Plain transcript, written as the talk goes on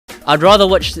I'd rather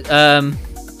watch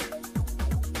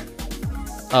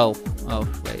oh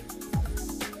wait.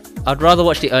 I'd rather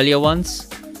watch the earlier ones,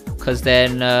 because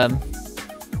then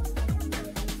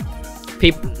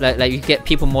people like you get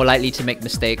people more likely to make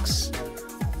mistakes.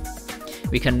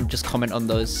 We can just comment on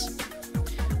those.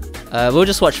 We'll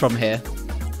just watch from here.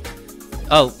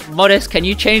 Oh, Modest, can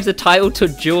you change the title to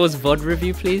Jules VOD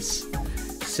review, please?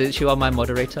 Since you are my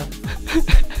moderator.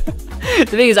 The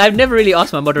thing is, I've never really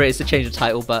asked my moderators to change the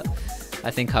title, but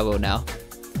I think I will now.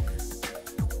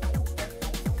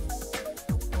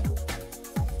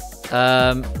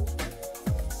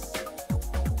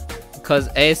 Because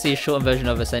ASC is shortened version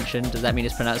of Ascension, does that mean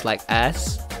it's pronounced like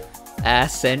ass?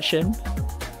 Ascension?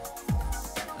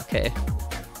 Okay.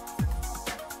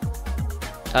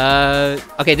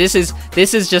 Okay, this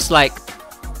is just like,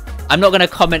 I'm not gonna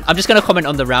comment. I'm just gonna comment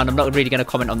on the round. I'm not really gonna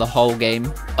comment on the whole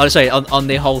game. Oh, sorry, on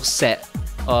the whole set,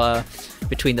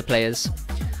 between the players.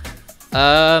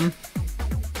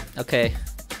 Okay.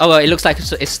 Oh, well, it looks like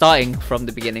it's starting from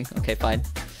the beginning. Okay, fine.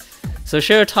 So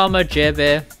Shiratama,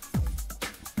 Jebe.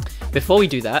 Before we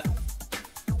do that,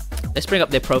 let's bring up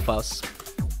their profiles.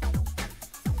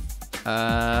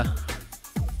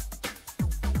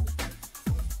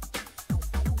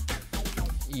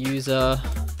 User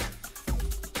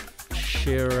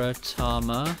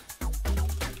Shiratama.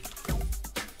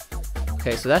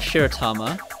 Okay, so that's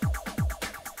Shiratama.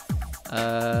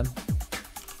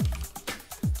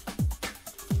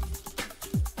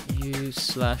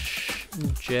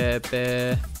 U/Jebe.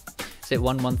 Is it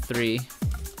 113?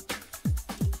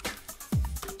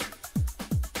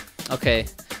 Okay,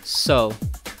 so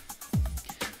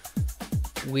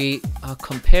we are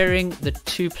comparing the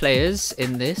two players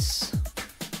in this.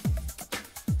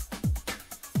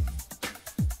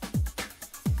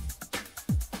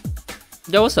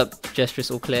 Yo, what's up,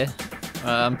 JStris? All clear?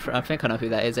 I think I know who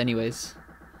that is anyways.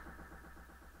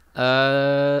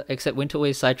 Except Winter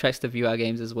always sidetracks to view our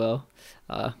games as well.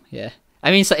 Yeah.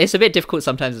 I mean, so it's a bit difficult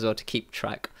sometimes as well to keep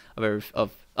track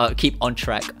of keep on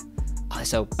track. Oh,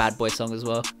 it's a Bad Boy song as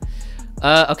well.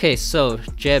 Okay, so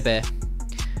Jebe,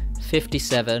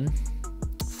 57,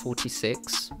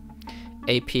 46,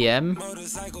 APM,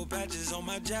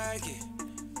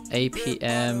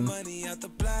 APM,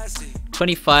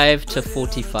 25 to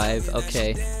 45.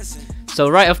 Okay, so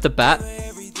right off the bat,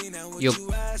 you're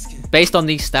based on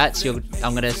these stats.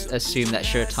 I'm gonna assume that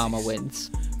Shiratama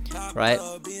wins, right?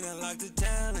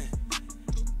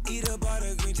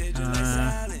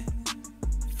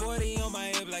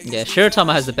 Yeah,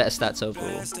 Shiratama has the better stats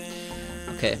overall.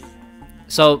 Okay,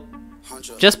 so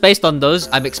just based on those,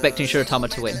 I'm expecting Shiratama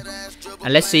to win.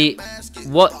 And let's see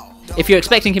what if you're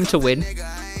expecting him to win.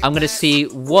 I'm gonna see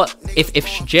what if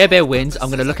Jebe wins. I'm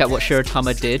gonna look at what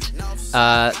Shiratama did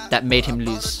that made him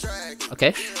lose.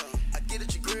 Okay.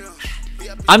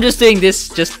 I'm just doing this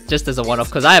just as a one-off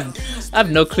because I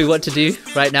have no clue what to do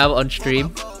right now on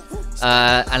stream.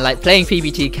 And like playing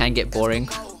PBT can get boring.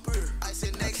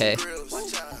 Okay.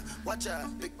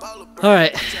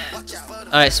 Alright,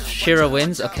 so Shira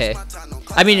wins. Okay.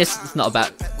 I mean, it's not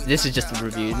about... This is just a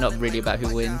review, not really about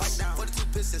who wins.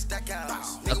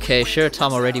 Okay,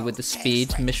 Shiratama already with the speed.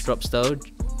 Misdrops though.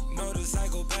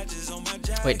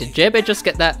 Wait, did Jebe just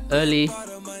get that early?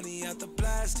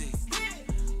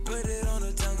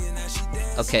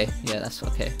 Okay, yeah, that's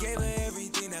okay.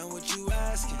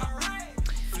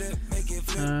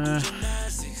 Fine.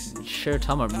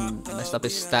 Shiratama messed up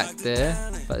his stack there,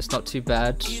 but it's not too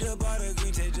bad.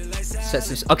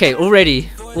 Okay, already,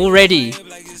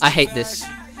 I hate this.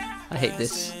 I hate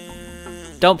this.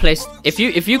 Don't place. If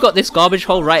you got this garbage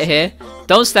hole right here,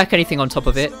 don't stack anything on top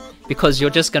of it because you're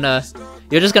just gonna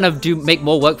make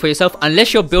more work for yourself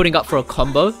unless you're building up for a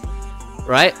combo,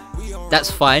 right? That's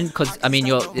fine because I mean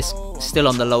it's still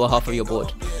on the lower half of your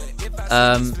board.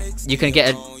 You can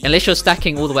get unless you're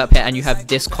stacking all the way up here and you have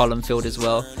this column filled as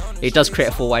well. It does create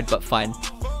a 4-wide, but fine.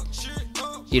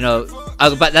 You know,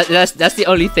 but that's the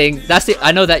only thing.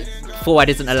 I know that 4-wide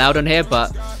isn't allowed on here,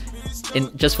 but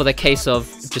just for the case of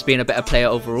just being a better player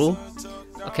overall.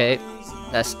 Okay,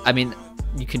 I mean,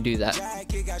 you can do that.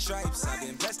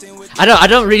 I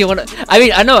don't really want to. I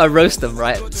mean, I know I roast them,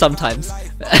 right? Sometimes.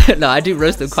 No, I do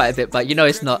roast them quite a bit, but you know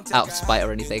it's not out of spite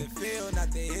or anything.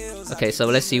 Okay, so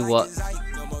let's see what...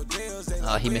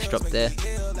 Oh, he misdropped there.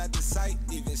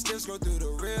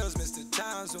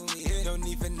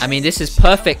 I mean, this is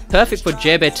perfect for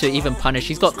Jebe to even punish.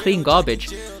 He's got clean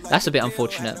garbage. That's a bit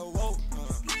unfortunate.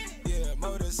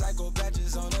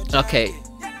 Okay.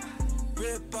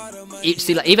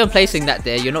 See, like, even placing that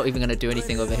there, you're not even gonna do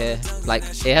anything over here. Like,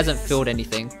 it hasn't filled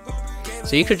anything.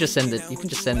 So you could just send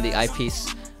the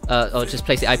eyepiece or just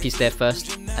place the eyepiece there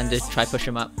first and just try push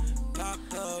him up.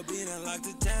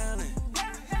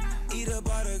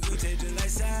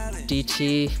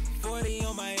 DT.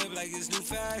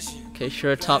 Okay,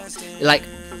 Shiratama. Like,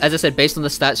 as I said, based on the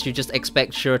stats, you just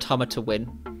expect Shiratama to win.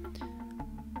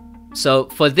 So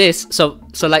for this, so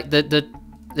like the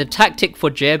tactic for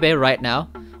Jebe right now,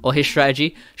 or his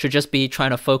strategy, should just be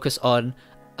trying to focus on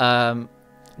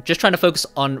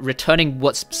returning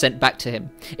what's sent back to him.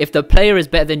 If the player is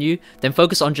better than you, then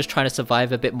focus on just trying to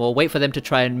survive a bit more. Wait for them to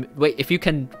try and wait. If you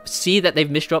can see that they've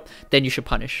misdropped, then you should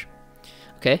punish.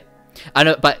 Okay? I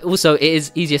know, but also it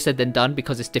is easier said than done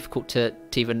because it's difficult to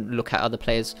even look at other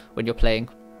players when you're playing.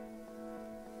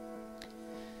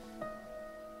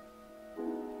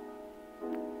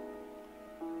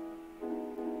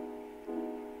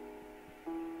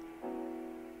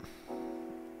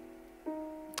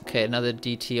 Okay, another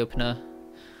DT opener.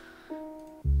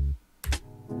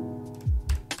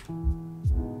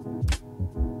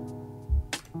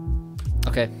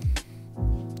 Okay.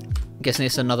 Guessing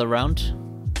it's another round.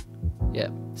 Yeah,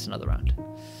 it's another round.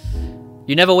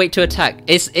 You never wait to attack.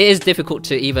 It is difficult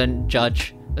to even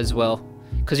judge as well,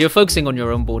 because you're focusing on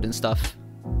your own board and stuff.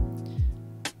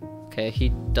 Okay,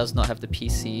 he does not have the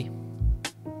PC.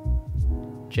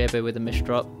 Jebe with a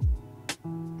misdrop.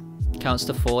 Counts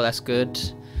to 4, that's good.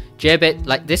 Jebe,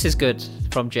 like, this is good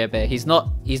from Jebe. He's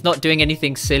not doing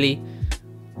anything silly.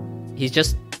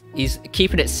 He's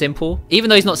keeping it simple. Even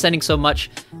though he's not sending so much,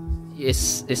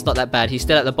 it's not that bad. He's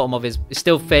still at the bottom of his, it's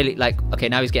still fairly, like, okay,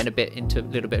 now he's getting into a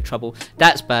little bit of trouble.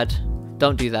 That's bad.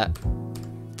 Don't do that.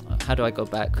 How do I go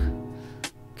back?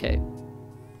 Okay.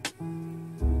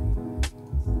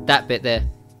 That bit there.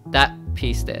 That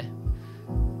piece there.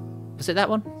 Was it that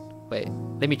one? Wait,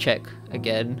 let me check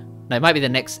again. No, it might be the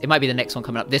next one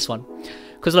coming up. This one.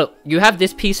 Because look, you have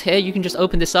this piece here. You can just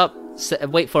open this up,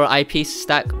 wait for an eyepiece,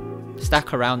 stack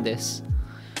around this.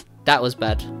 That was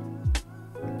bad.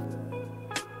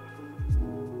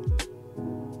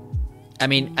 I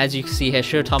mean, as you can see here,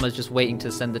 Shiratama's just waiting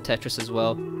to send the Tetris as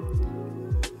well.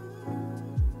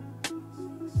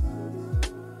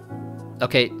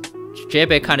 Okay,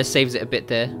 Jebe kind of saves it a bit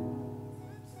there.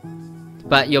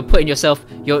 But you're putting yourself,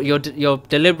 you're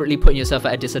deliberately putting yourself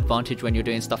at a disadvantage when you're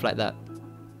doing stuff like that.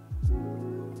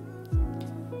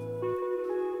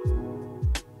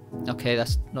 Okay,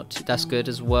 that's good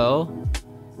as well.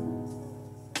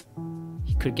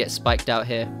 He could get spiked out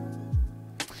here.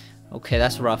 Okay,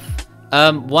 that's rough.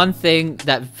 One thing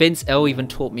that Vince L even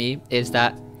taught me is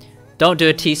that don't do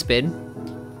a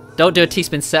T-spin. Don't do a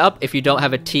T-spin setup if you don't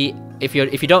have a T. If you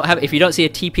don't see a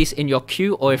T piece in your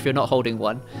queue, or if you're not holding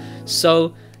one.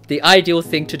 So the ideal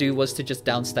thing to do was to just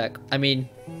downstack. I mean,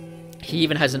 he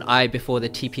even has an eye before the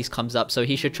T piece comes up, so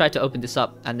he should try to open this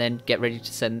up and then get ready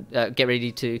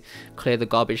to clear the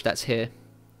garbage that's here.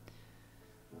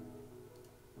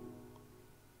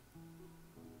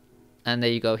 And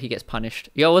there you go, he gets punished.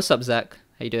 Yo, what's up, Zach?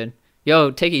 How you doing? Yo,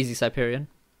 take it easy, Cyperion.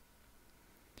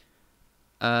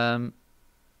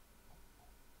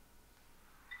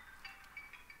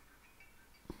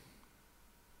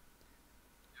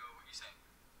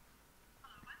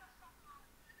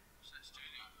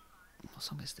 What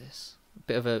song is this? A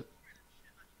bit of a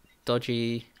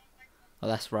dodgy... Oh,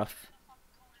 that's rough.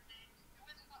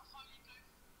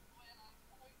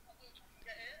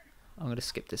 I'm gonna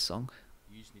skip this song.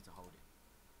 You just need to hold it.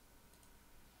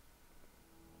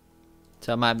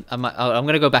 So I'm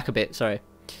gonna go back a bit, sorry.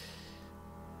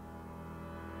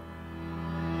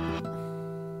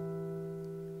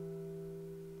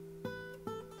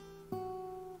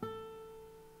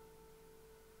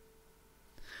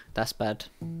 That's bad.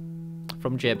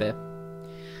 From Jebe.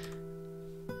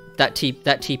 That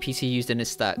T piece he used in his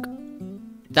stack.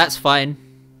 That's fine.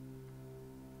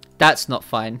 That's not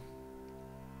fine.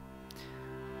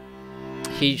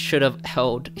 He should have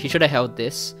held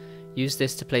this. Use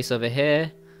this to place over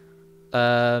here.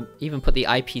 Even put the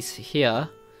eyepiece here.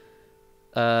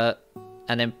 And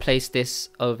then place this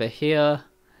over here.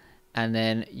 And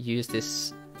then use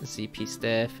this Z piece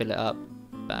there. Fill it up.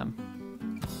 Bam.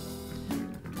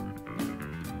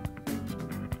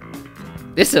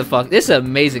 This is an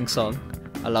amazing song.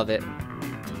 I love it.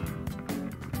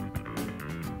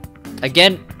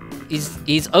 Again, he's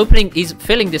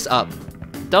filling this up.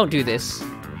 Don't do this.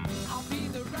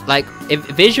 Like,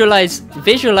 visualize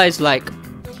like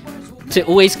to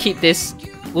always keep this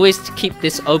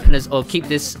open as, or keep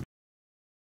this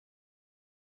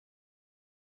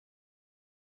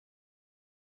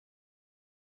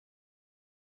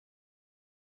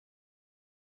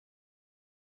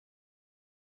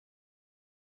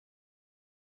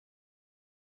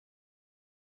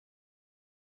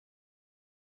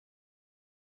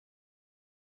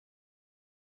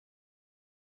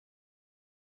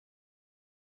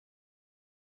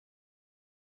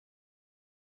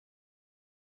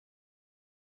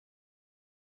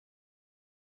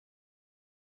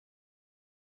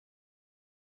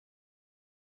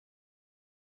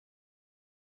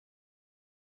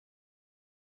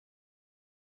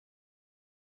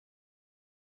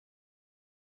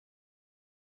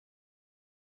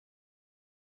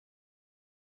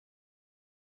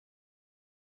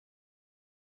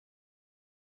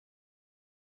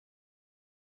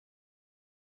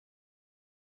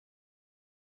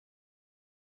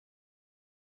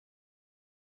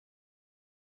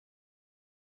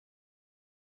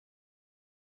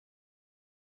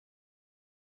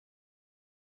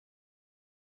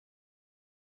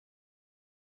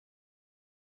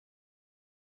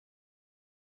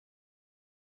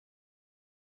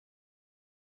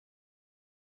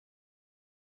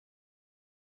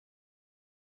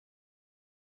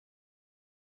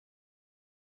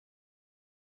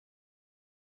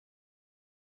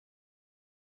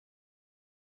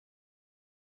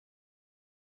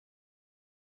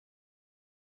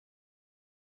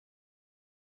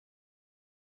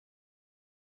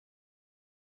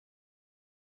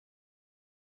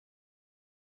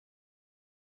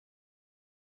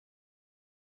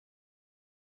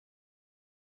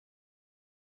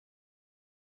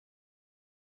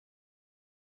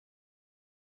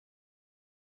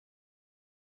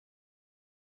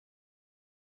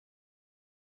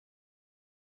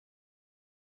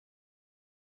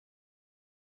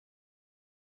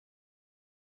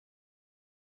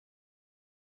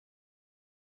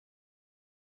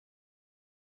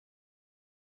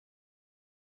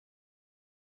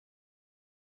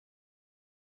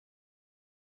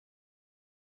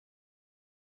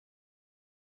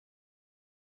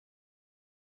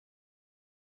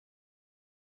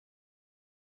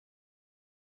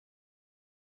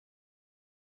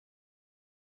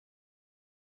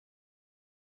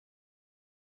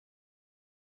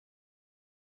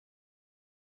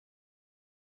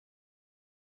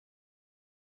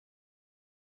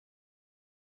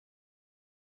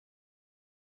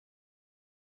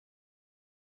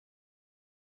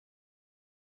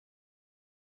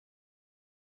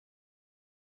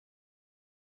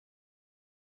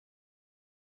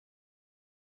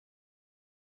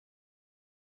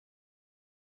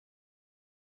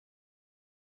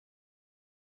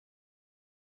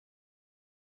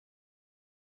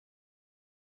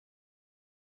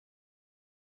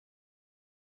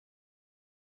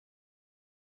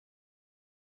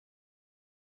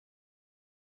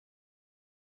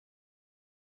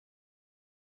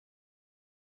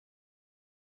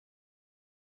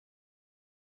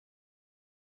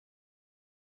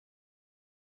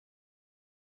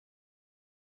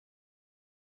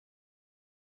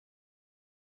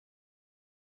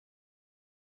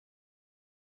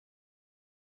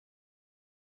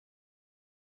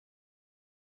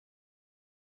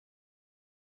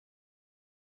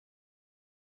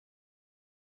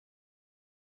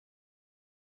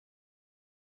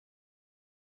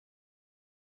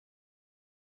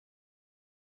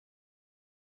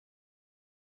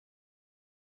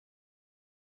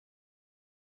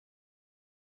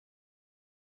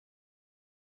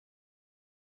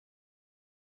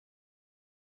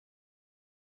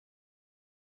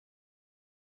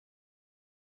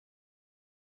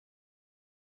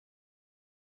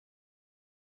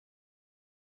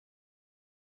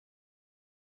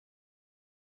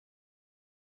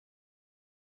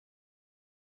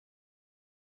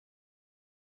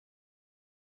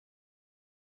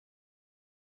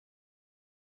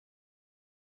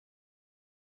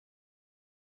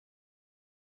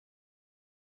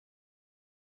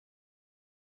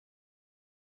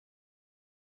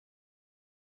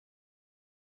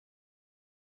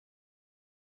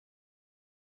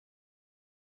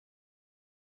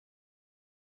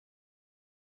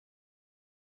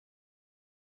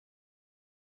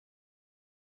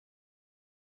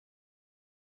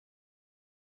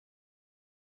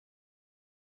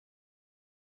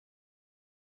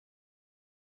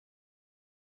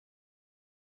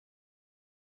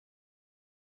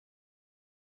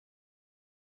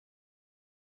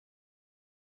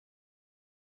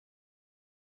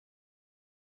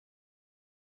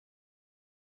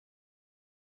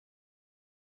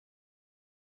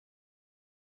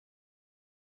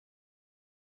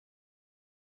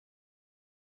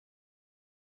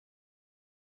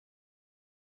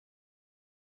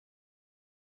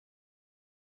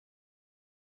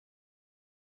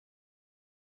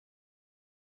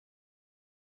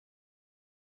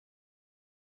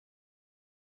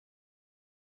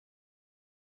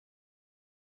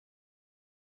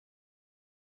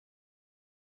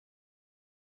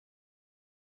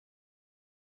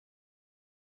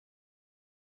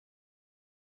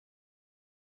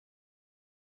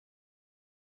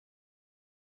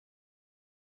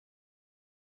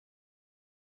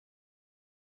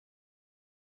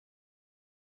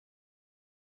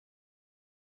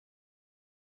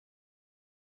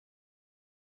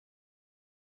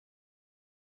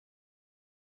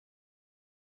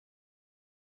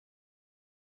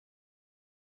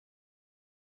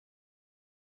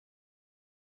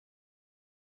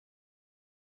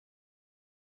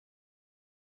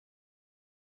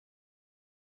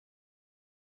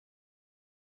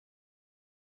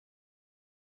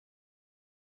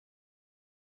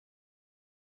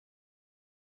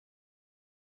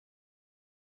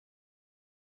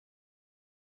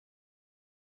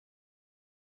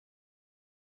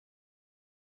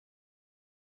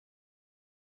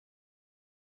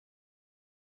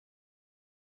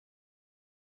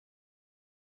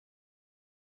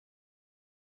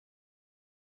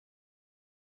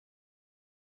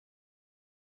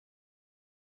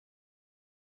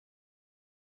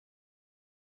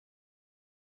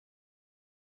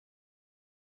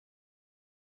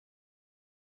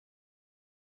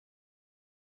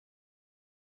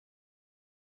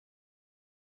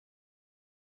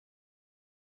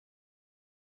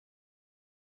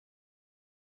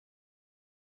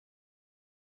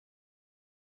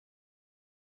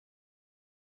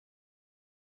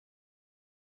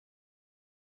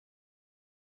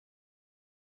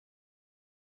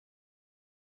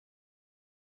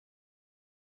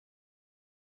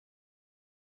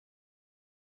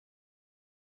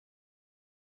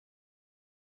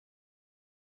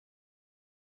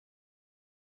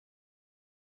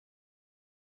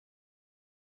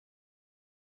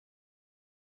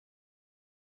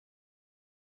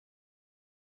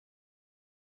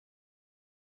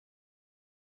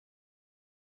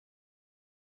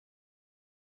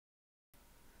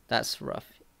That's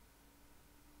rough.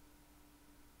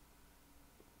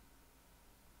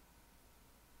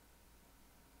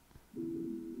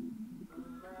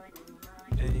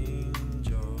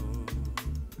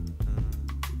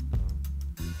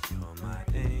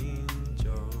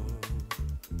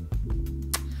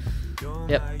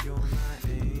 Yep.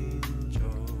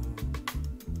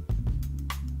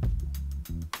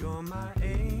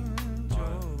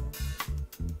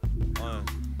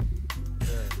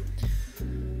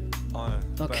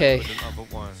 Okay.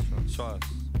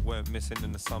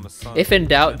 If in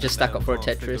doubt, just stack up for a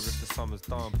Tetris.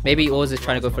 Maybe Oz is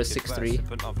trying to go for a 6-3.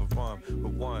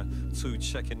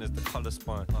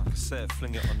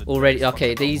 Already,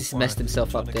 okay, he's messed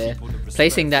himself up there.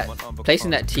 Placing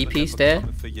that T piece there.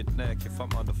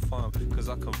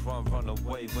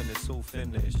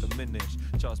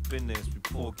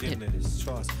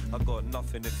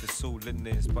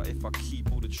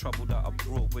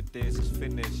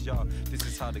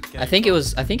 I think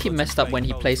he messed up when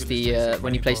he placed the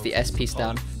S piece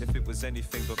down. Let's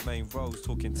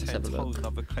have a look.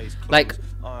 Like,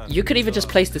 you could even just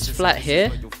place this flat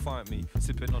here,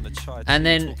 and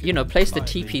then, you know, place the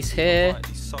T piece here,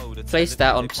 place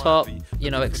that on top, you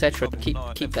know, etc.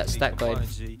 Keep that stack going.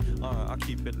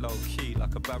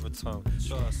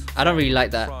 I don't really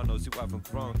like that.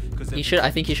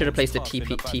 I think he should have placed the T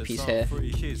piece here,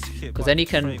 because then you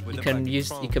can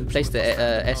place the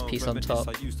S piece on top,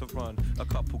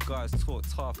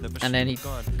 and then he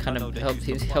kind of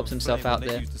helps himself out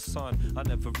there.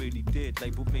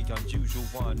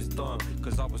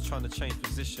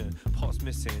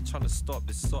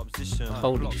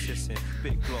 Holy shit.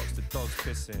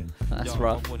 That's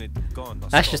rough.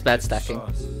 That's just bad stacking.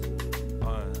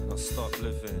 I stopped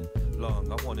living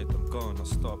long. I wanted them gone. I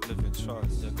stopped living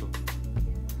trust.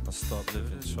 I stopped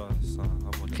living trust.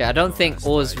 Okay, I don't think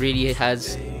Oz really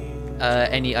has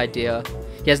any idea.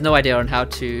 He has no idea on how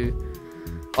to.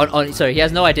 Sorry, he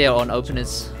has no idea on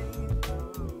openers.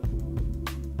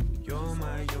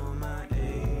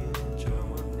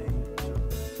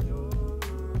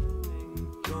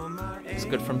 It's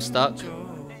good from Stuck.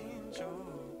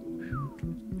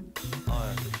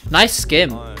 Nice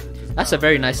skim. That's a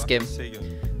very nice skim.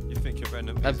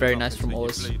 That's very nice from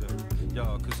Oz.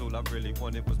 Cause all I really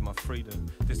wanted was my freedom,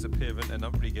 disappearing, and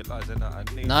I'm realizing that I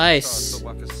need nice. So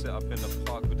I can sit up in the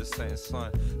park with the same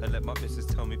sign and let my missus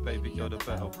tell me, baby, you're the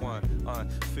better one. I'm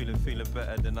feeling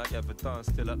better than I ever done.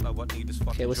 Still I know I need this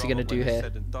fucking. Okay, what's he gonna do here?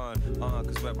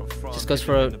 Just goes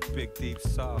for a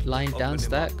line down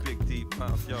stack.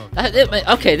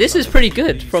 Okay, this is pretty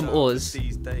good from Oz.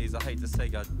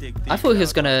 I thought he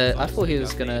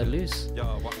was gonna lose.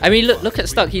 I mean, look at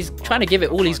Stuck. He's trying to give it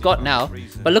all he's got now,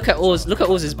 but look at Oz. Look at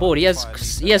Oz's board. He has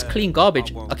clean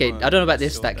garbage. Okay, I don't know about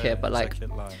this stack here, but like,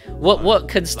 what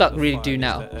can Stuck really do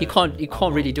now? He can't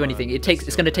really do anything.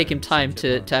 It's gonna take him time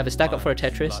to have a stack up for a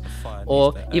Tetris,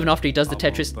 or even after he does the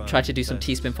Tetris, try to do some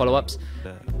T-spin follow-ups.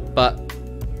 But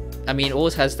I mean,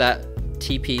 Oz has that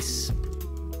I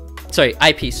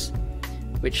piece,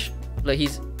 which look,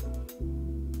 he's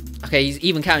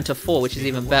even counting to 4, which is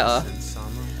even better.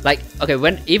 Like, okay,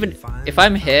 if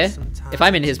I'm here, if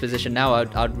I'm in his position now,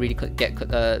 I'd really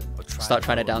start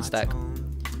trying to downstack.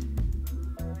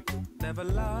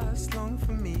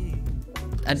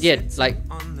 And yeah, like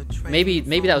maybe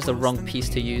that was the wrong piece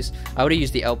to use. I would have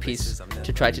used the L piece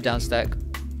to try to downstack.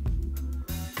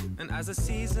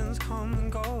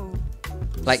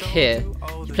 Like here,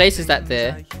 he places that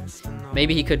there.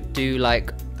 Maybe he could do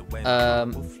like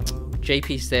J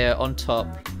piece there on top.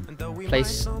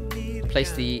 Place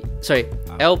the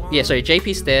J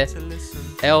piece there,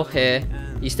 L here.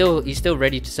 He's still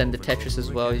ready to send the Tetris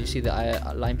as well. You see the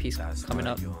line piece coming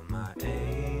up.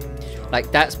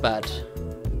 Like, that's bad.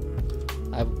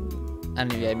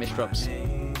 And yeah, misdrops.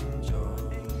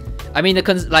 I mean,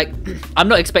 I'm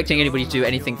not expecting anybody to do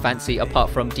anything fancy apart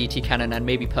from DT cannon and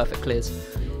maybe perfect clears.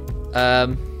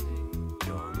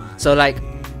 So like,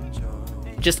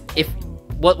 just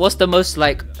what's the most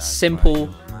like simple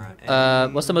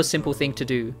thing to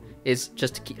do is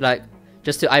just to keep,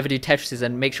 just to either do Tetrises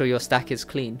and make sure your stack is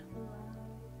clean.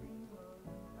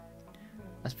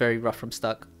 That's very rough from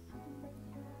Stuck.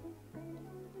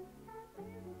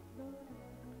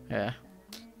 Yeah.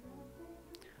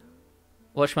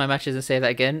 Watch my matches and say that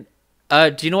again.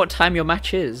 Do you know what time your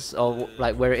match is, or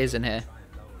like where it is in here?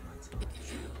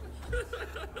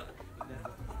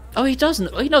 Oh, he doesn't.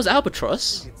 Oh, he knows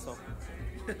Albatross.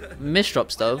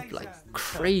 Misdrops though, like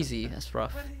crazy. That's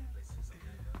rough.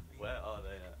 Where are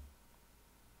they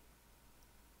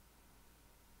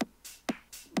at?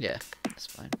 Yeah, that's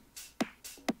fine.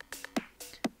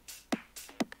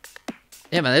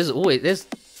 Yeah, man. There's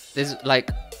There's like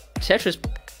Tetris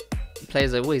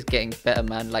players are always getting better,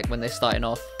 man. Like when they're starting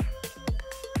off.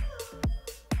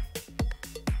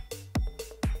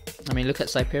 I mean, look at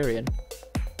Cyperion.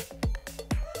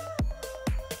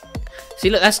 See,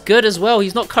 look, that's good as well.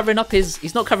 He's not covering up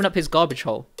his garbage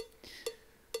hole.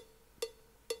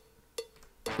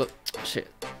 Look, shit.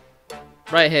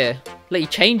 Right here. Look, he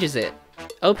changes it.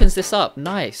 Opens this up.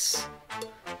 Nice.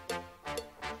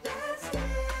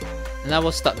 And now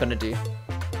what's Stuck gonna do?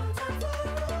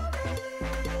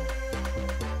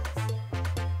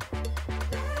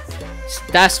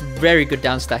 That's very good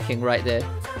down stacking right there.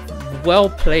 Well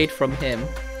played from him.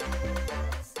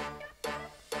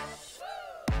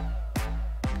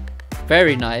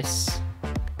 Very nice.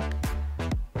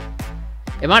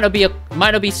 It might not be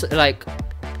like,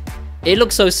 it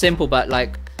looks so simple, but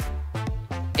like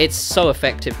it's so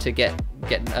effective to get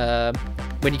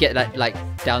when you get that like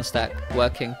down stack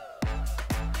working.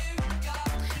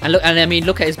 And look, and I mean,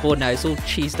 look at his board now. It's all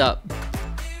cheesed up.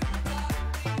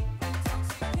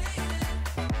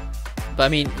 But I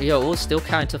mean, yo, all still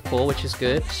counting to 4, which is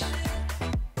good.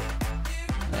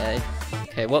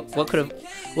 Okay, what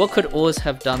could Oz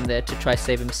have done there to try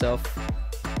save himself?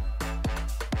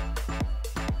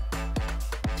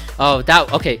 Oh,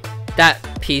 that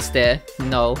piece there.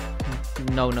 No.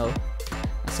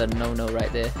 That's a no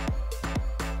right there.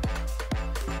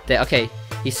 There. Okay,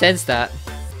 he sends that.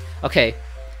 Okay.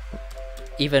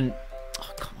 Even.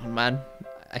 Oh, come on, man.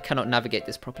 I cannot navigate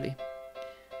this properly.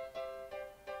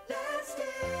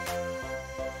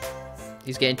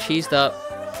 He's getting cheesed up.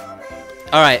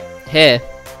 Alright, here.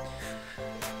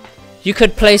 You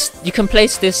can place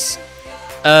this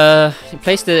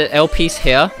place the L piece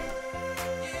here.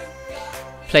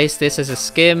 Place this as a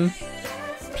skim.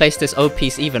 Place this O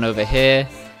piece even over here.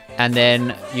 And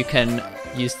then you can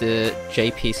use the J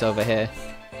piece over here.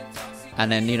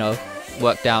 And then, you know,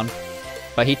 work down.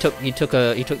 But he took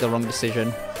the wrong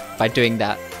decision by doing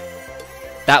that.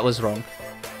 That was wrong.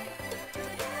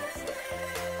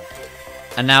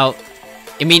 And now,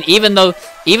 I mean, even though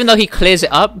he clears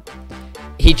it up,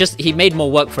 he made more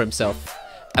work for himself.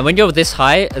 And when you're this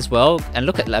high as well, and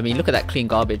look at that clean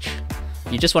garbage.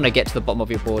 You just want to get to the bottom of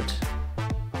your board.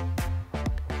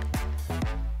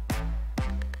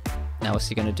 Now what's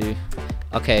he gonna do?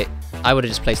 Okay, I would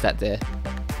have just placed that there.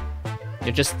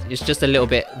 It's just a little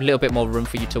bit more room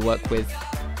for you to work with.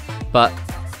 But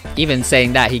even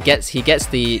saying that, he gets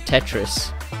the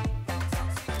Tetris.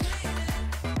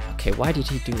 Okay, why did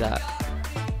he do that?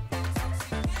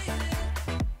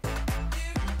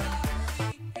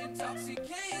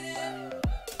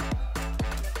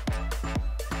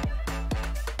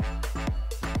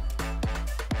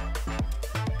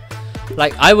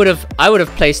 Like I would have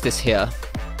placed this here.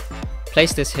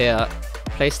 Place this here,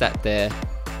 place that there.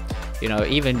 You know,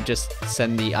 even just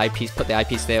send the eyepiece, put the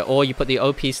eyepiece there, or you put the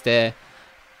O piece there.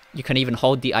 You can even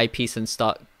hold the eyepiece and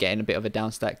start getting a bit of a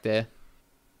down stack there.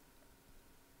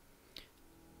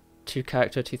 2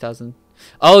 character 2000.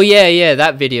 Oh yeah,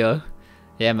 that video.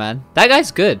 Yeah, man. That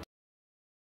guy's good.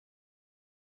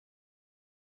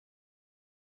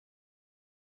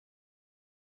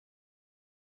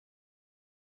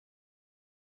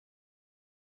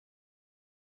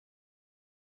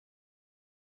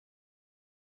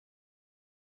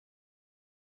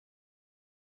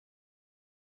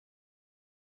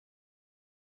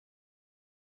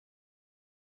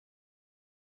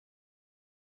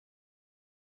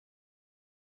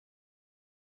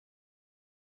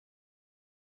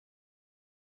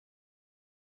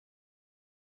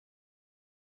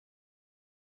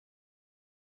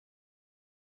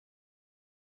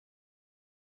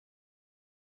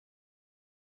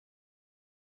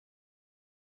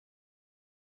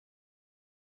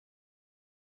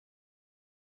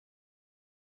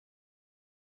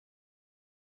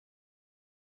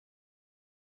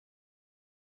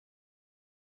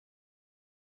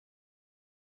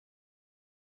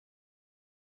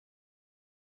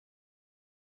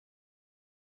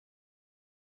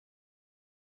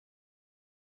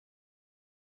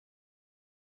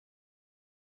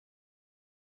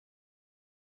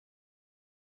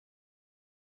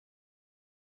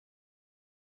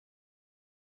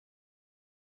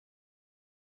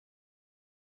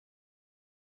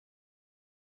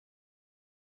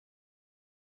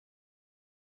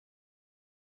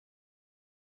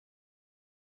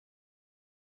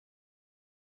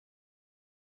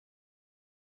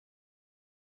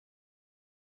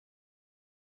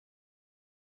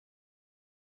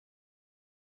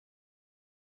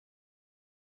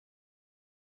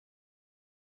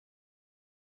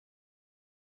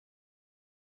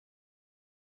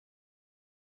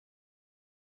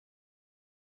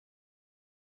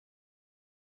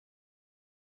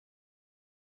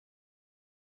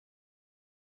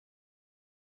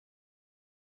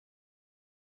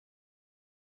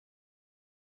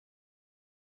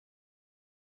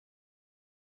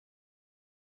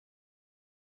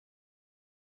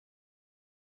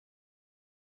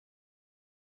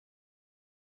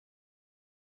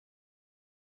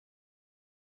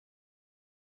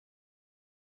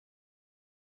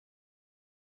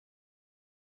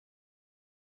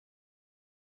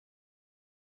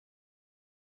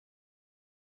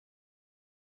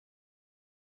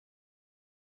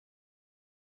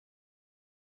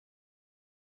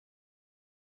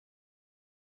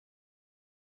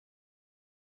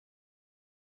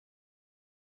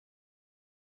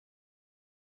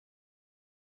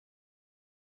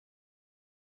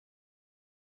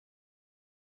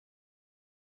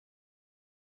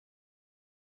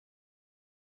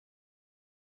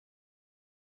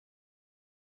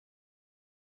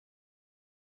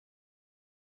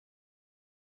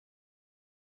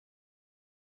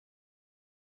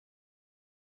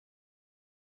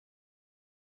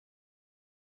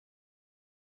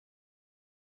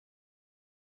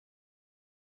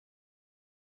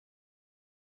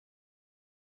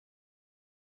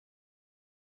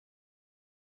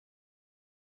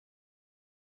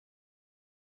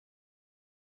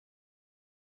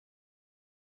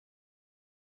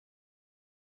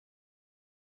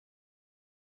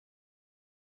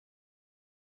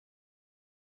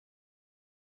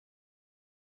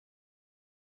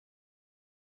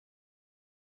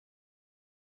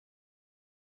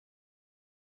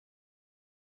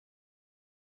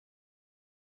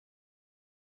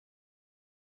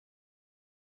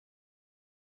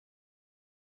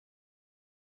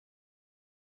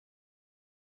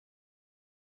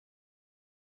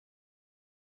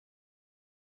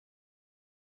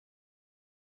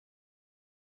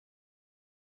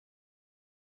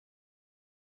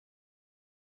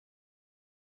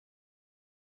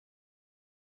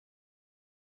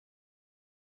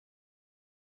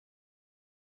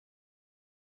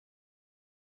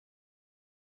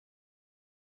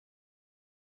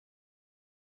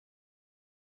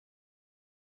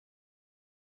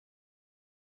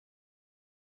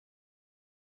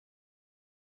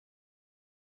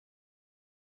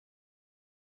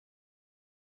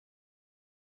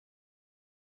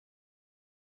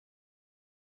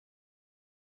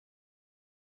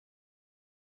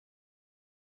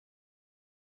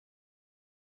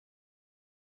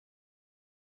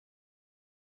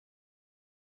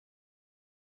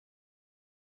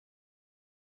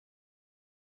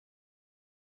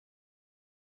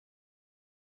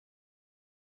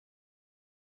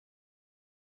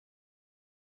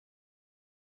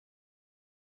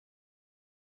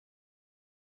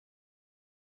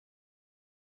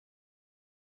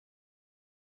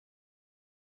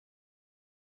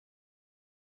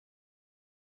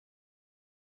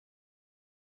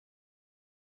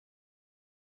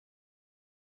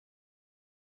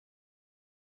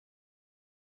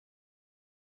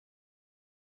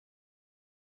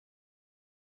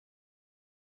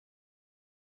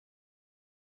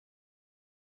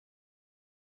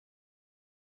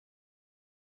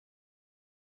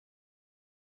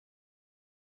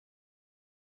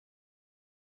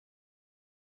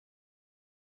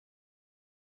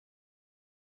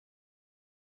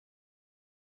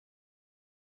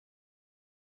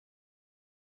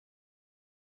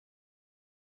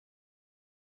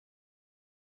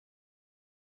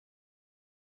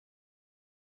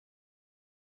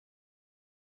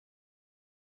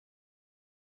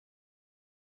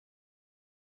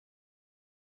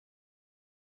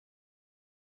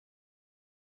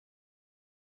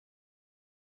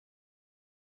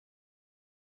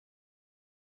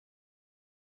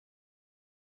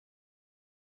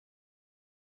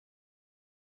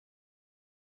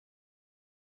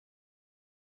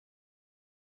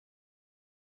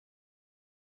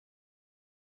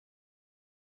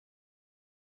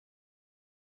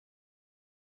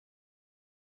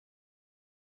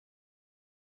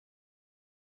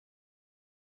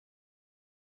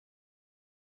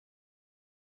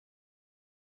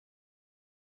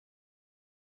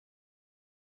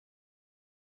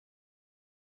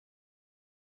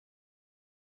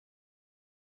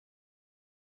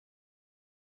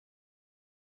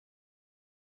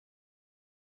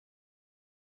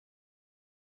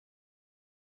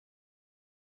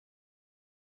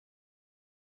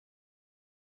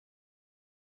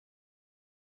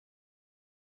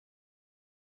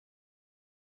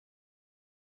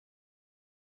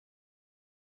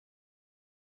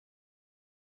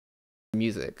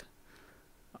 music.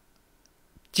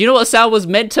 Do you know what sound was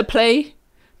meant to play?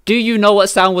 Do you know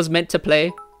what sound was meant to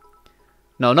play?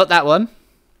 No, not that one.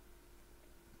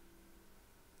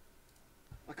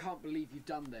 I can't believe you've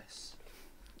done this.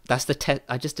 That's the test.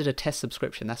 I just did a test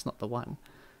subscription. That's not the one.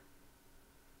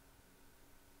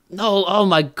 No, oh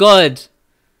my god.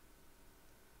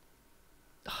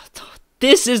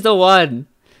 This is the one.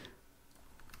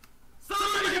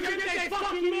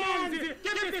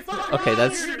 Okay,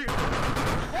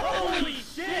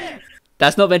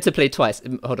 that's not meant to play twice.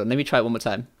 Hold on, let me try it one more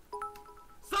time.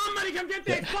 Somebody come get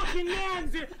this fucking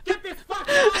man! Get this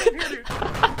fucking out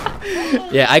of here!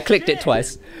 Yeah, I clicked it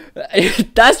twice.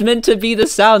 That's meant to be the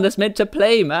sound that's meant to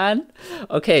play, man.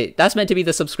 Okay, that's meant to be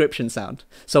the subscription sound.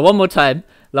 So one more time.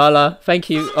 Lala, thank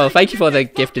you. Oh, thank you for the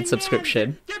gifted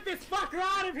subscription. Get this fucker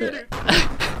out of here!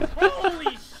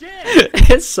 Holy shit!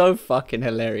 It's so fucking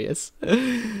hilarious.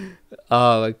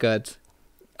 Oh my god.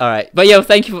 Alright. But yo,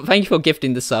 thank you for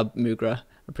gifting the sub, Mugra.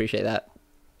 Appreciate that.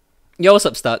 Yo, what's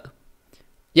up, Stuck?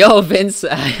 Yo, Vince,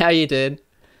 how you doing?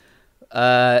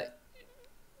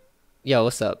 Yo,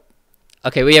 what's up?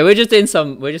 Okay, well, yeah, we're just doing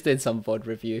some VOD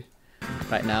review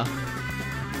right now.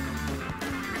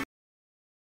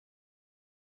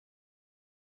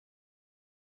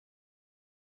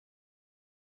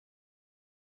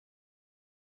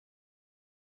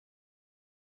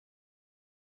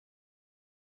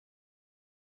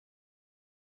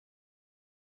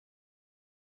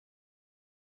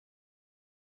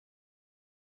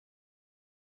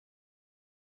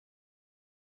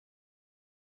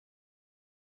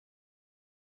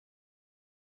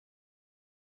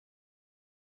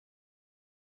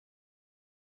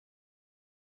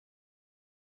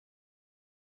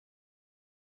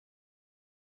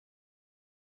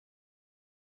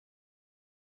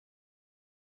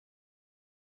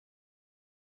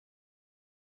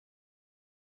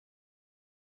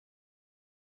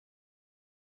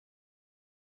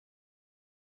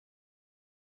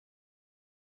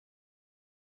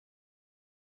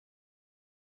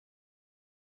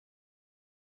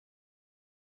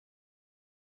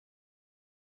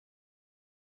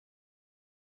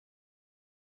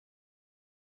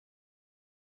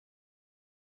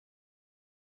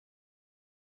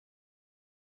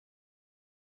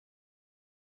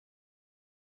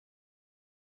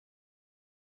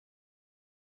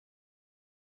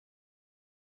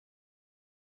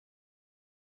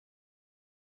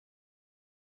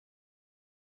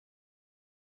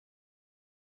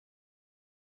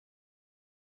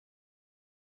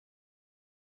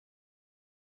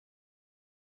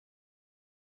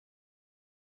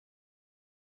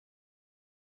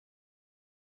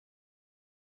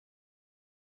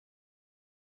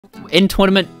 In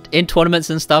tournaments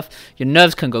and stuff, your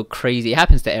nerves can go crazy. It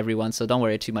happens to everyone, so don't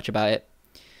worry too much about it.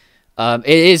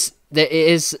 It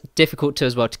is difficult to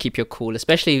as well to keep your cool,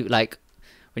 especially like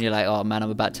when you're like, oh man, I'm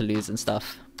about to lose and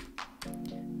stuff.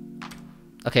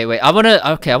 Okay, wait, I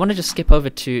wanna just skip over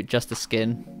to Just the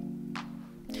Skin,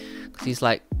 because he's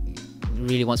like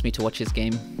really wants me to watch his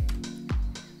game.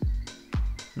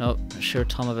 Nope, sure,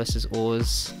 Tama versus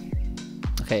Oars.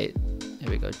 Okay, here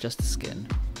we go, Just the Skin.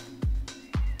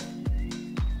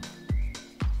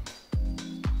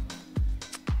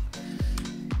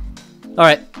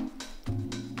 Alright.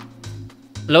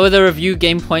 Lower the review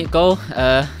game point goal?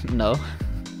 No.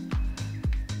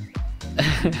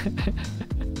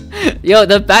 Yo,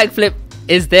 the backflip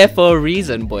is there for a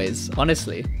reason, boys.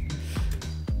 Honestly.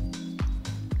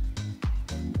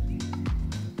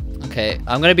 Okay,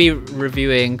 I'm gonna be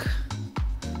reviewing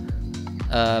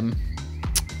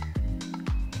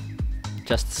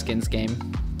Just the Skin's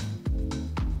game.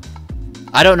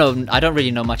 I don't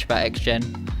really know much about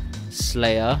XGen.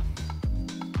 Slayer.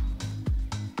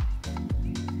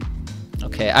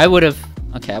 Okay, I would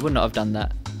not have done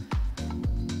that.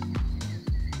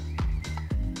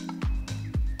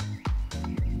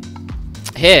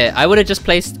 Here, I would have just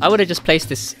placed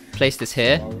this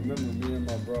here.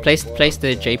 Place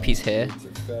the JPs here,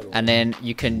 and then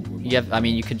you can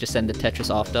just send the Tetris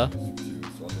after.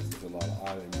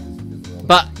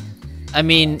 But I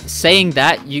mean, saying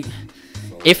that,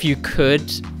 if you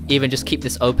could even just keep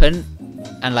this open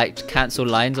and like cancel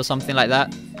lines or something like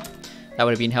that, that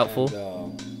would have been helpful.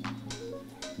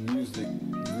 Music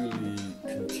really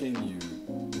continue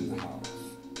in the house.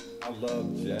 I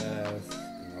love jazz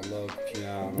and I love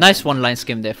piano. Nice one line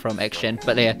skim there from XGen,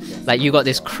 but yeah, like you got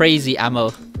this crazy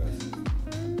ammo.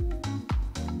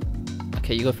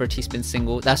 Okay, you go for a T-spin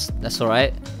single. That's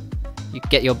alright. You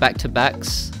get your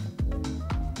back-to-backs.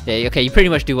 Yeah, okay, you pretty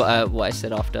much do what I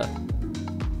said after.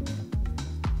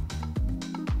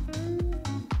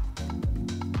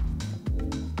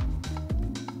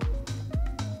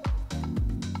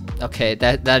 Okay,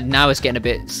 that now it's getting a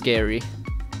bit scary.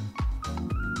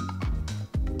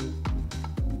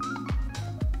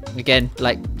 Again,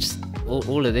 like just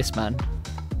all of this, man.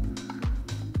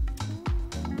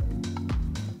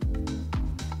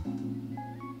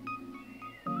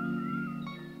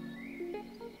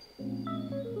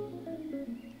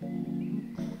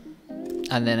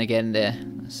 And then again there.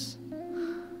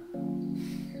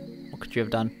 What could you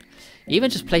have done? Even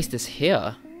just place this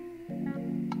here.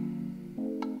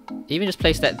 Even just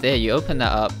place that there. You open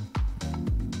that up.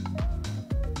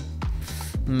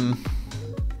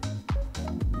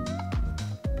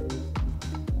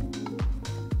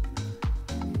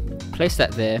 Place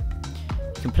that there.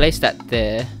 You can place that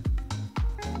there.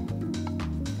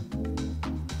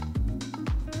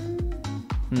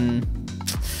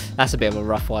 That's a bit of a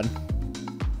rough one.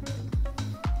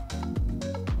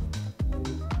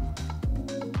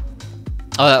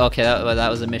 Oh, okay, that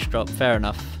was a misdrop. Fair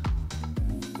enough.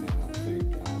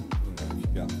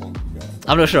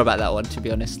 I'm not sure about that one, to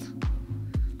be honest.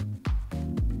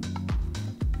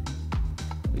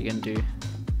 We're gonna do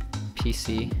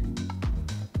PC.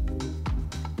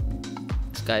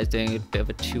 This guy is doing a bit of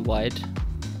a too wide.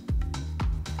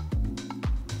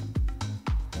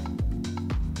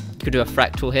 You could do a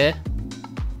fractal here.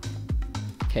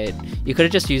 Okay, you could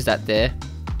have just used that there,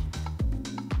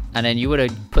 and then you would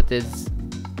have put this,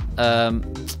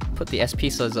 put the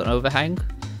SP so as an overhang.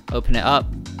 Open it up.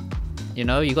 You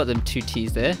know, you got them two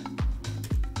T's there.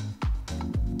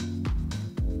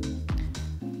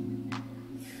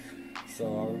 So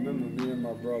I remember me and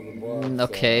my brother Bob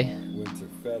okay. Went to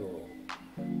Federal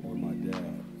with my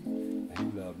dad. And he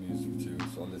loved music too,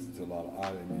 so I listened to a lot of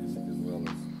island music as well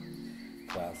as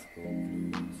classical,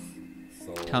 blues,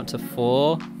 soul. Count to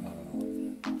 4. Just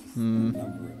a number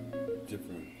of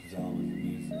different genres of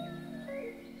music.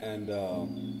 And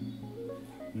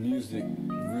music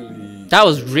really... That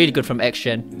was really good from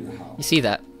Action. You see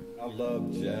that? I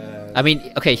love jazz. I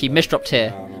mean, okay, he misdropped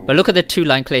here. But look at the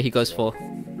 2-line clear he goes for.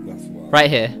 That's why. Right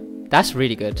here. That's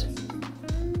really good.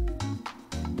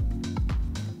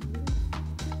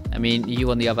 I mean, you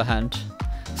on the other hand,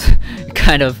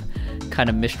 kind of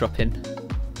misdropping.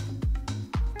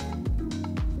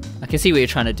 I can see what you're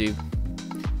trying to do.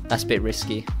 That's a bit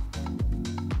risky.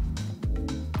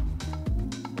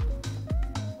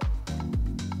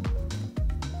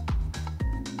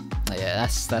 Yeah,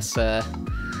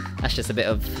 that's just a bit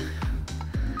of,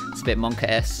 it's a bit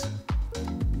Monka-esque.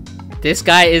 This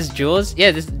guy is Jaws.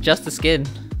 Yeah, this is just the skin.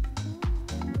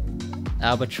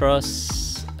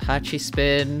 Albatross, Hachi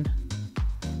spin.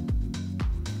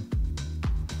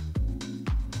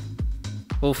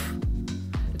 Oof.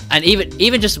 And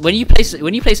even just when you place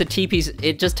a T piece,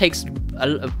 it just takes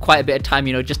quite a bit of time,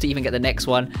 you know, just to even get the next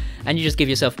one, and you just give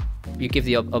yourself, you give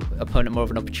the opponent more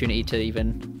of an opportunity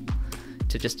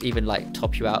to just even like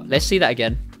top you out. Let's see that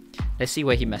again. Let's see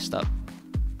where he messed up.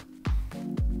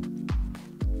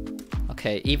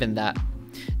 Okay, even that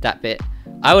bit.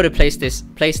 I would have placed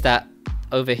that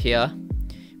over here.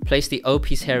 Place the O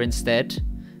piece here instead.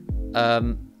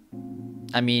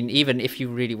 I mean, even if you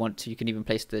really want to, you can even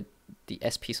place the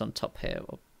S piece on top here.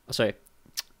 Oh, sorry.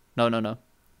 No.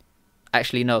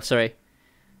 Actually, no, sorry.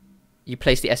 You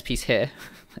place the S piece here,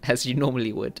 as you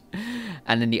normally would.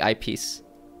 And then the I piece.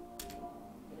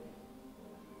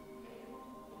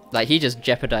 Like, he just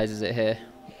jeopardizes it here.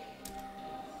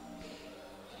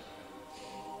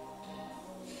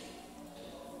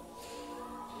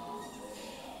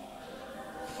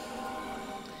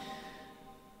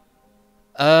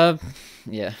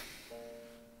 Yeah.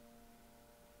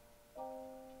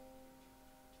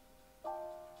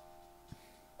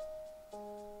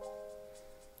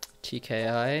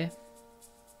 TKI.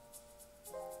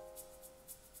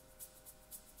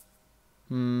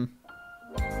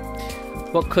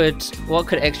 What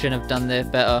could Extra have done there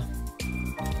better?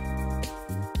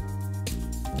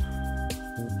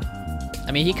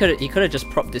 I mean, he could have just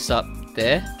propped this up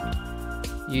there.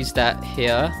 Use that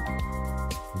here.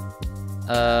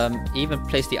 Even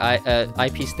place the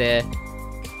eyepiece there.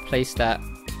 Place that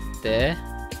there.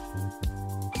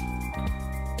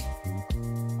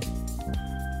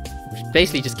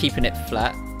 Basically just keeping it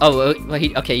flat. Oh, well,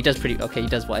 he does pretty. Okay, he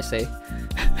does what I say.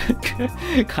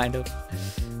 Kind of.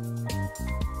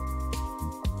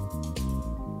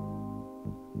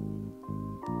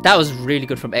 That was really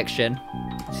good from X-Gen.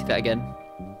 See that again.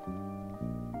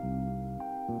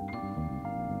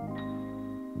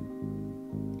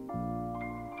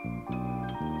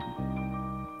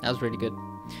 That was really good.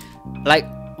 Like,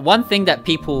 one thing that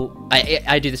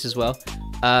I do this as well.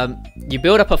 You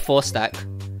build up a 4 stack.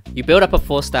 You build up a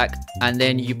 4 stack and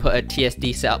then you put a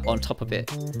TSD setup on top of it.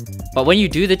 But when you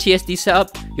do the TSD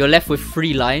setup, you're left with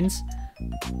 3 lines,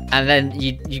 and then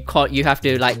you have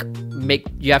to like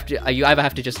you either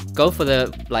have to just go for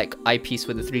the like eyepiece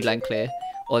with the 3-line clear,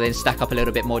 or then stack up a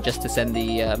little bit more just to send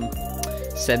the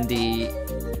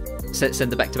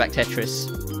back-to-back Tetris.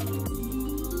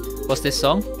 What's this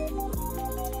song?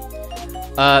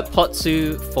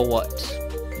 Potsu for what?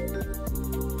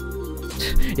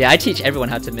 Yeah, I teach everyone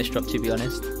how to misdrop, to be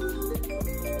honest.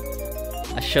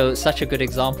 I show such a good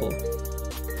example.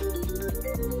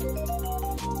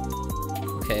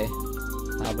 Okay,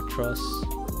 albatross,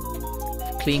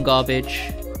 clean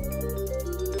garbage.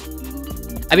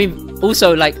 I mean,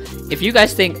 also, like, if you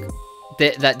guys think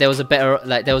that there was a better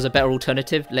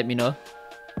alternative, let me know.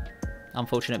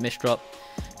 Unfortunate misdrop.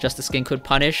 Just the skin could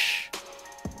punish.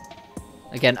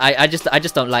 Again, I just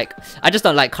don't like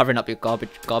covering up your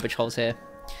garbage holes here.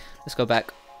 Let's go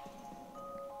back.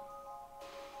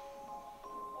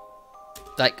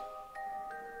 Like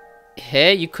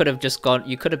here, you could have just gone.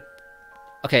 You could have.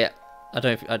 Okay, I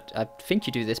don't know if I think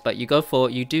you do this, but you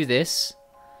do this.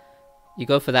 You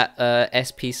go for that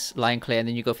S piece line clear, and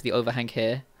then you go for the overhang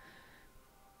here.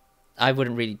 I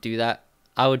wouldn't really do that.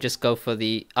 I would just go for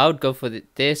this,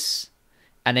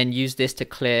 and then use this to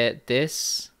clear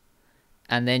this,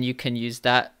 and then you can use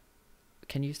that.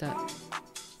 Can you use that?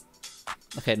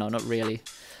 Okay, no, not really.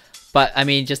 But I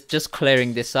mean, just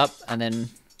clearing this up, and then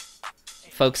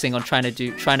focusing on trying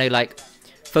to like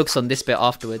focus on this bit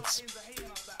afterwards.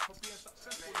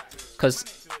 Because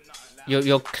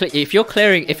if you're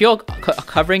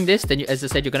covering this, then as I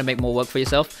said, you're gonna make more work for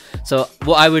yourself. So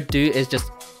what I would do is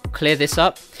just clear this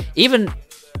up, even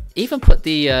put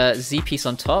the Z piece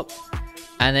on top,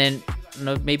 and then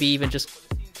maybe even just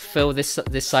fill this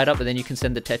side up, and then you can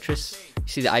send the Tetris. You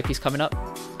see the eyepiece coming up.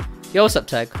 Yo, what's up,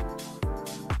 Tag?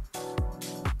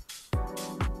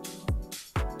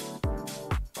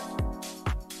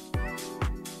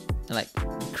 And like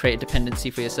create a dependency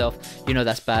for yourself. You know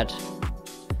that's bad.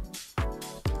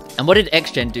 And what did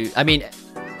XGen do? I mean,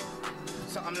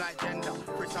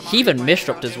 he even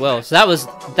misdropped as well. So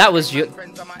that was your.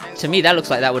 To me, that looks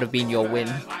like that would have been your win.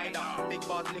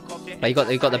 But you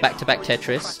got the back-to-back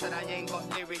Tetris.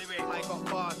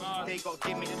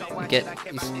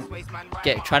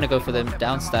 Get trying to go for them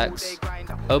down stacks.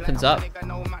 Opens up.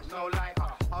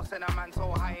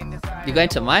 You're going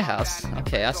to my house.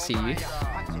 Okay, I see you.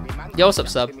 Yo, what's up,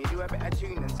 sub?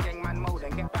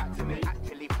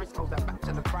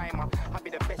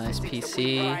 Nice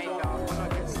PC.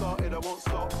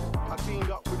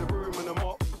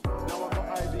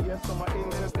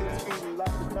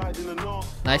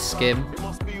 Nice skim.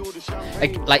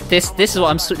 Like this is what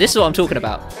I'm talking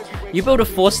about. You build a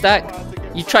 4-stack.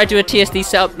 You try to do a TSD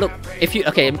setup. Look,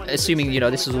 assuming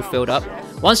this is all filled up.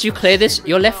 Once you clear this,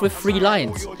 you're left with 3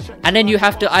 lines, and then you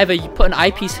have to either put an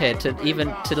eyepiece here to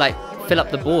like fill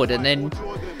up the board, and then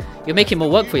you're making more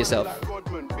work for yourself.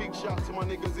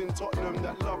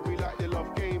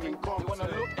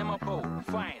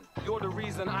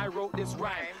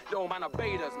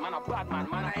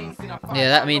 Yeah,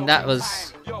 that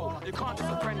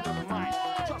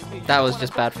was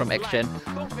just bad from XGen.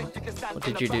 What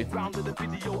did you do?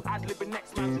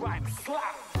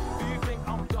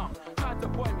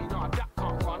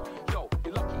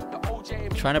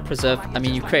 Trying to preserve. I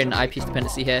mean, you create an eyepiece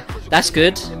dependency here. That's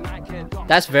good.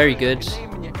 That's very good.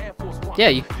 Yeah,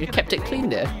 you kept it clean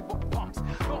there.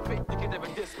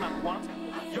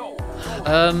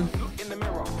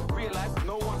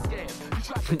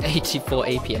 84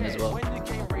 APM as well.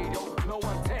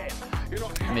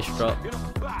 Misdrop.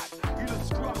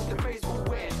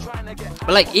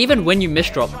 But like, even when you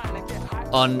misdrop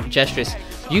on JStris,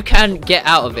 you can get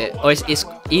out of it, or it's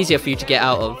easier for you to get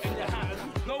out of.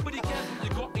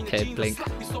 Okay, blink.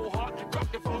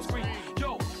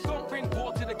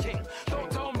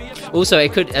 Also,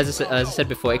 it could, as I said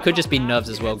before, it could just be nerves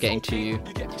as well getting to you.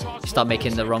 You start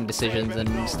making the wrong decisions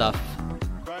and stuff.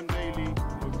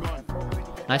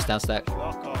 Nice down stack.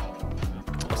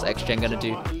 What's XGen gonna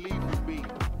do?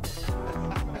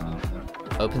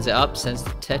 Opens it up, sends the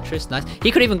Tetris. Nice.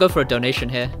 He could even go for a donation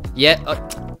here. Yeah.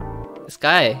 This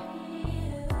guy.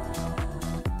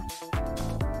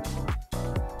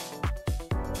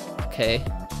 Okay.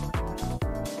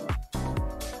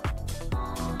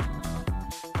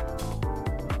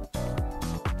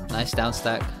 Nice down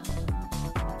stack.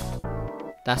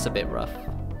 That's a bit rough.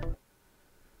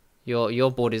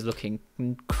 Your board is looking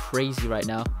crazy right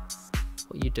now.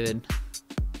 What are you doing?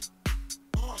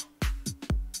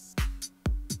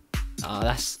 Oh,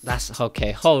 that's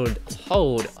okay. Hold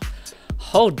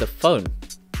the phone.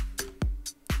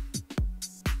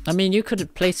 I mean, you could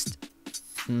have placed.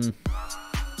 You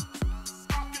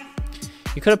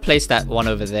could have placed that one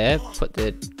over there. Put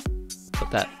the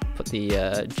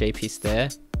J piece there.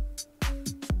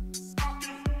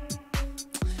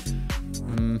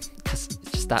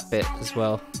 Just that bit as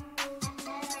well.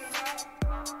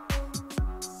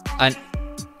 And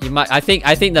you might. I think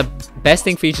the best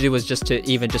thing for you to do was just to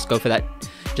even just go for that.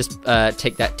 Just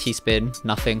take that T-spin.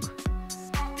 Nothing.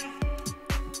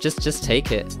 Just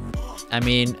take it. I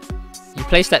mean, you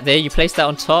place that there. You place that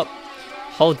on top.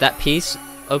 Hold that piece.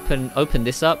 Open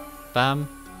this up. Bam.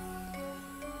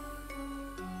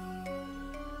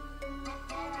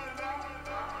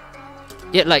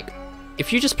 Yeah, like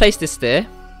if you just place this there,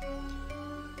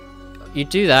 you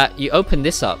do that. You open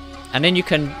this up, and then you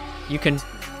can.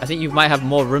 I think you might have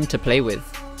more room to play with,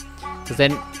 because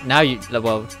then now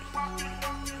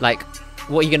like,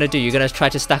 what are you gonna do? You're gonna try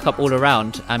to stack up all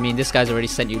around. I mean, this guy's already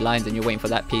sent you lines, and you're waiting for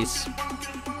that piece.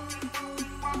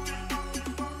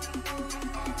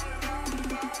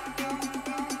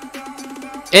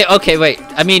 Okay, wait.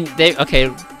 I mean, okay.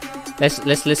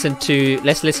 Let's listen to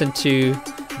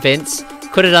Vince.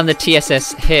 Could have done the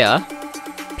TSS here,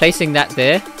 placing that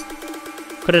there.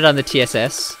 Could have done the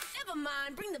TSS.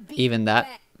 Even that.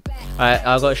 Alright,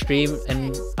 I got a stream,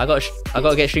 and I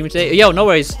gotta get streaming today. Yo, no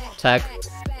worries, Tag.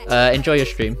 Enjoy your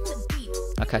stream.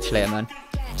 I'll catch you later, man.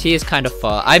 T is kind of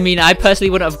far. I mean, I personally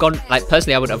wouldn't have gone. Like,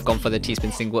 personally, I wouldn't have gone for the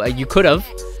T-spin single. You could have.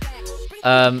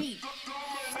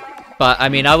 But I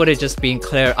mean, I would have just been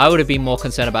clear. I would have been more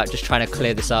concerned about just trying to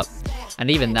clear this up,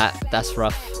 and even that's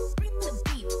rough.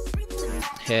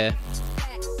 Here.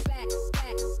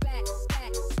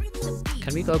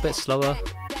 Can we go a bit slower?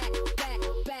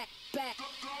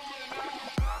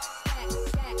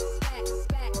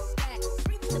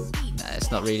 Nah, it's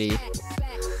not really.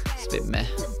 It's a bit meh.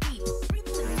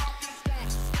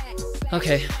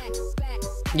 Okay.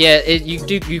 Yeah,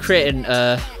 you create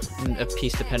a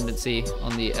piece dependency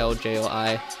on the L, J, or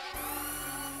I.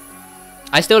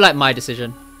 I still like my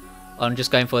decision on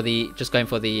just going for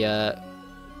that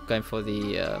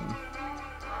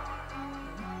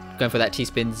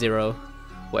T-spin 0,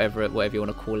 whatever you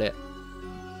want to call it.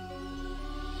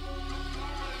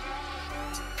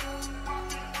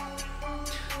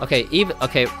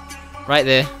 Okay, right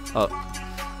there. Oh.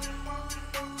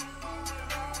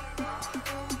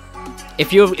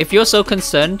 If you're so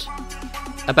concerned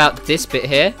about this bit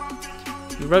here,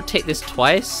 you rotate this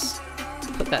twice,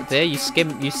 put that there, you skim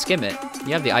it.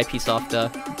 You have the eyepiece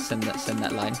after, send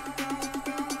that line.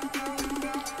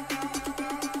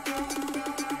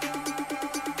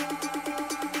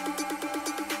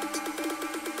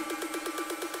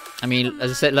 I mean,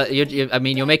 as I said, like, I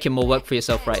mean, you're making more work for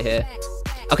yourself right here.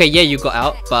 Okay, yeah, you got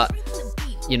out, but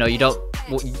you know, you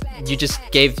just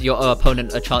gave your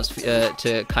opponent a chance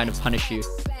to kind of punish you.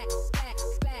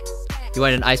 You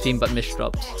went an ice beam but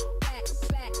misdropped.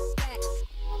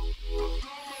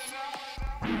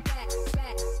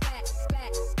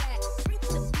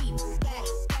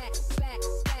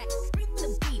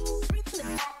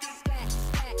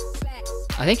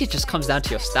 I think it just comes down to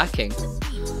your stacking.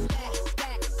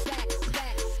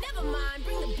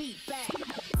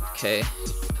 Okay,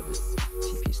 put the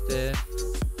T-piece there.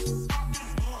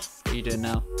 What are you doing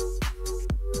now?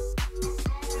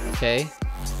 Okay,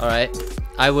 alright.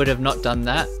 I would have not done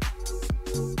that.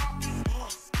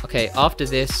 Okay, after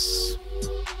this...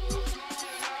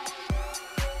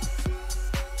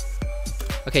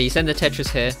 Okay, you send the Tetris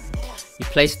here. You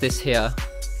place this here.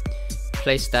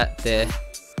 Place that there.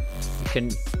 You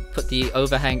can put the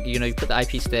overhang, you know, you put the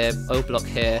eyepiece there, O block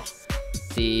here.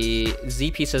 The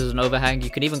Z piece as an overhang. You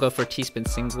can even go for a T-spin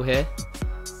single here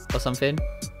or something.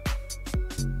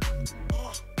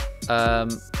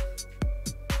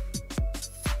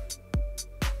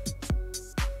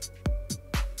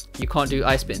 You can't do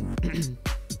I spin.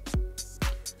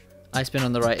 I spin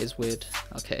on the right is weird.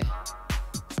 Okay.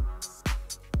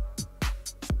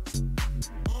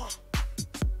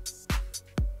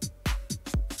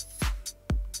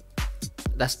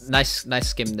 That's nice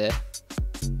skim there.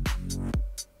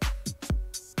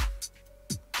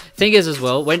 Thing is as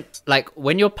well, when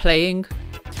you're playing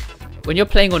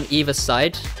on either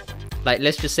side, like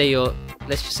let's just say you're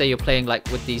playing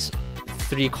like with these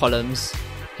 3 columns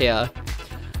here,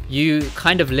 you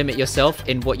kind of limit yourself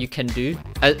in what you can do.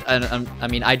 I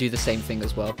mean, I do the same thing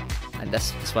as well, and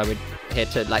that's why we're here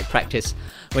to like practice.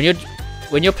 When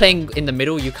you're playing in the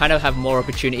middle, you kind of have more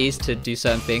opportunities to do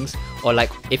certain things. Or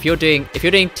like if you're doing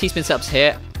T-spin setups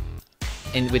here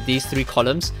with these 3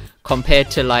 columns compared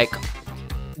to like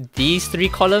these 3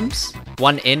 columns,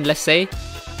 1 in, let's say.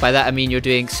 By that I mean you're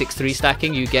doing 6-3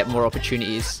 stacking, you get more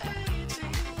opportunities.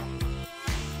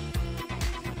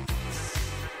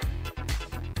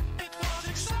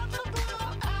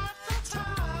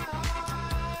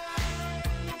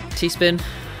 T-spin.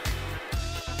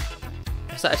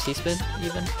 Is that a T-spin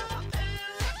even?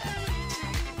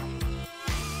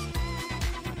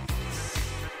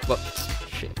 What?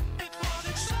 Shit.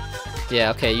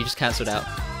 Yeah, okay, you just cancelled out.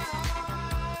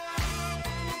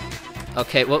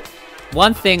 Okay, well,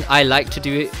 one thing I like to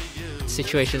do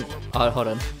situation. Oh, hold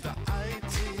on.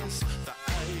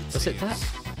 Was it that?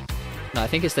 No, I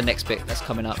think it's the next bit that's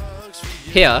coming up.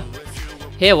 Here,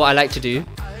 what I like to do,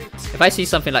 if I see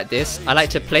something like this, I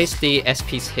like to place the S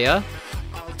piece here,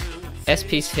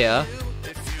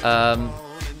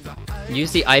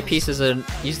 use the I piece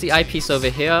use the I piece over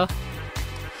here,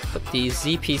 put the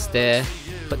Z piece there,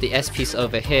 put the S piece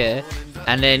over here,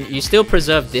 and then you still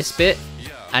preserve this bit,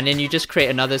 and then you just create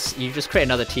another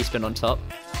T-spin on top.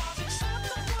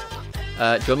 Do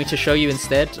you want me to show you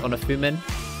instead on a Fumin?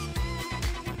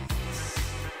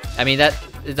 I mean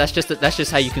that's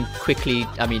just how you can quickly,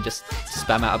 I mean, just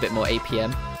spam out a bit more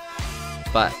APM.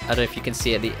 But I don't know if you can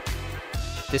see it.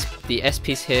 The S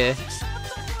piece here.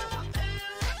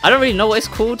 I don't really know what it's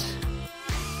called.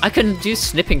 I can do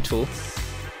snipping tool.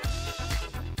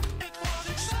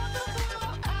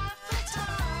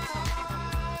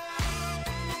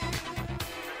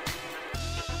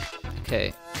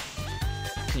 Okay.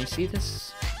 Can you see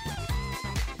this?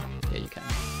 Yeah, you can.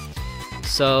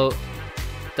 So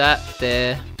that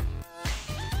there,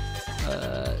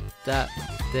 that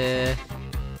there.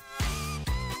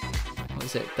 What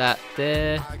is it? That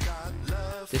there.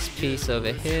 This piece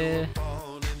over here,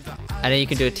 and then you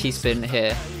can do a T-spin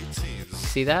here.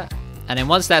 See that? And then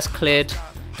once that's cleared,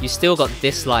 you still got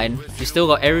this line. You still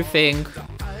got everything.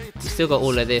 You still got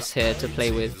all of this here to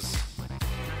play with.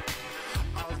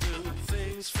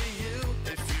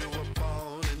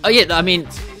 Oh yeah, I mean,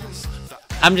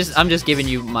 I'm just giving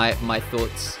you my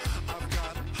thoughts.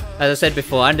 As I said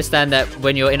before, I understand that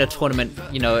when you're in a tournament,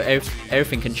 you know,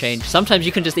 everything can change. Sometimes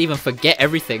you can just even forget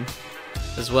everything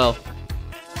as well.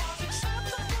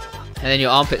 And then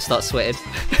your armpit starts sweating.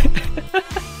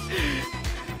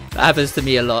 That happens to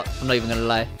me a lot, I'm not even gonna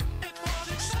lie.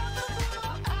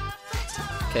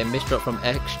 Okay, misdrop from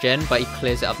X-Gen, but he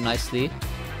clears it up nicely.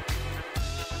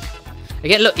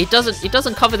 Again, look, he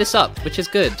doesn't cover this up, which is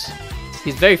good.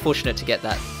 He's very fortunate to get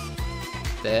that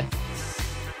there.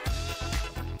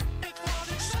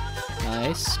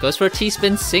 Nice. Goes for a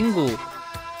T-spin single.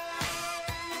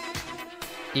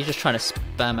 You're just trying to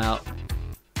spam out.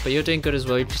 But you're doing good as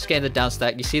well. You're just getting the down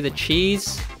stack. You see the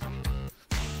cheese?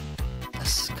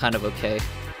 That's kind of okay.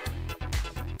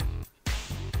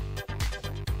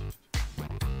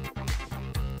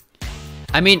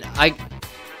 I mean, I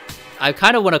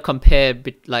kind of want to compare,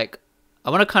 like, I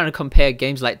want to kind of compare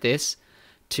games like this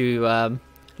to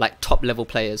like top level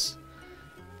players,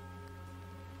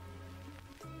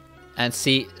 and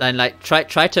see, and like try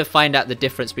to find out the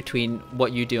difference between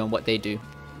what you do and what they do.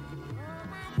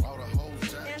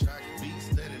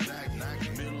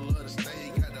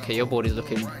 Okay, your board is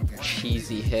looking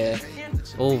cheesy here.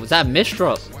 Oh, was that a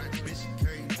misdrop?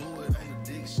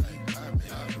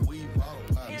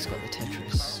 He's got the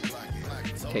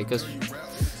Tetris. Okay, goes.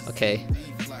 Okay.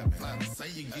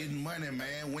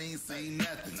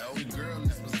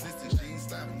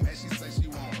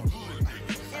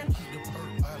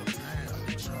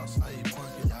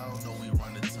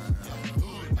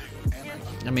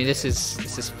 I mean, this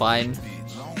is fine.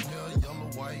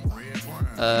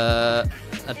 I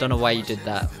don't know why you did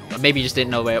that. Maybe you just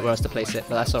didn't know where else to place it,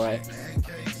 but that's alright.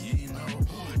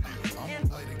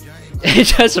 It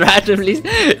just randomly.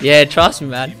 Yeah, trust me,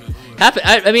 man.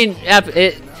 I mean,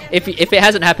 if it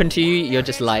hasn't happened to you, you're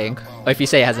just lying. Or if you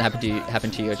say it hasn't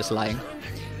happened to you, you're just lying.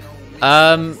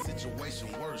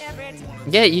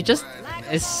 Yeah, it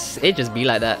just be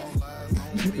like that.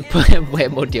 Way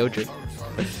more deodorant.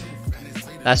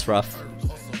 That's rough.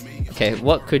 Okay,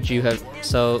 what could you have?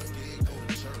 So,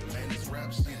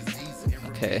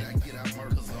 okay,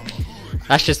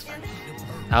 that's just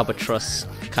albatross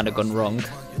kind of gone wrong,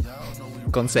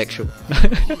 gone sexual.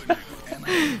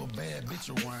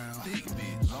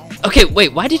 Okay,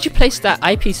 wait, why did you place that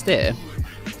eyepiece there?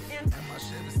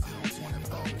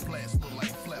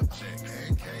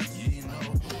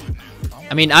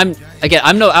 I mean, I'm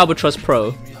no albatross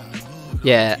pro.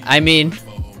 Yeah, I mean,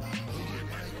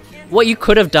 what you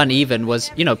could have done even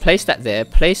was, you know, place that there,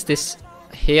 place this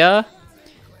here,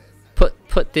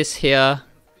 put this here.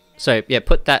 Sorry, yeah,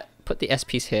 put the S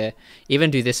piece here.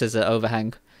 Even do this as an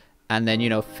overhang, and then, you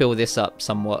know, fill this up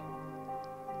somewhat.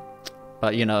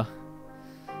 But, you know,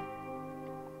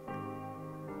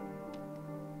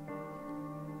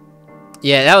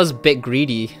 yeah, that was a bit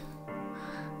greedy.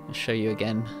 I'll show you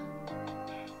again.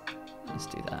 Let's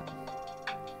do that.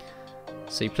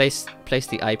 So you place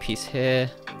the eyepiece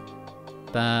here.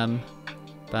 Bam,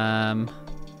 bam,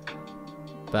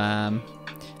 bam.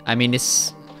 I mean,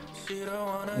 it's,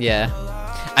 yeah.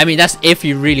 I mean, that's if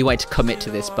you really want to commit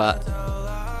to this, but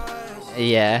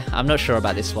yeah, I'm not sure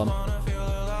about this one.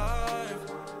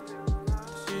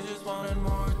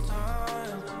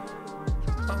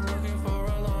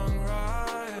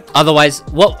 Otherwise,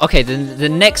 what? Okay, the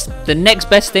next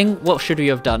best thing. What should you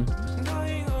have done?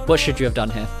 What should you have done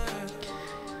here?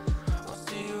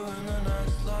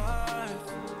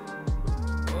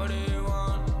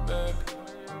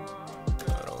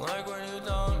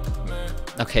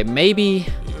 Okay, maybe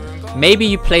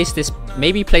you place this.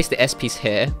 Maybe you place the S piece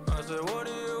here,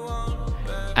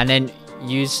 and then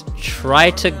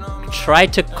try to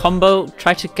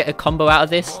get a combo out of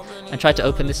this, and try to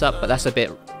open this up. But that's a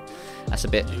bit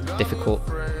difficult.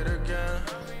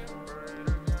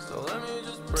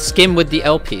 Skim with the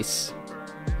L piece.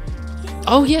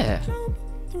 Oh yeah.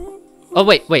 Oh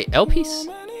wait, L piece.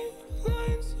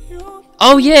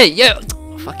 Oh yeah.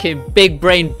 Fucking big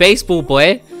brain baseball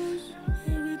boy.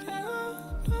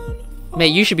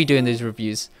 Mate, you should be doing these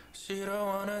reviews.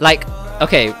 Like,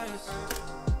 okay.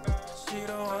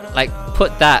 Like,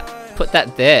 put that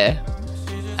there,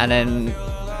 and then.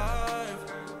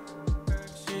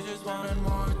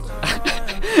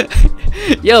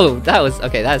 Yo, that was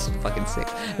okay. That's fucking sick.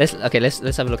 Let's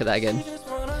have a look at that again.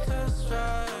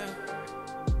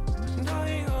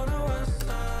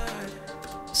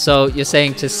 So you're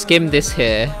saying to skim this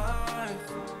here.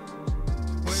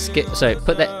 Sorry,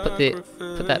 put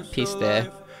that piece there.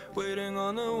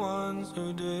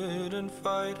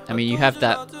 I mean, you have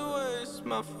that.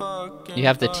 You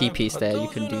have the T piece there. You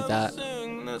can do that.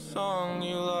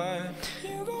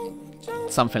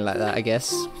 Something like that, I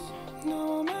guess.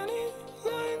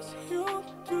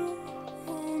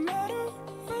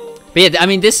 But yeah, I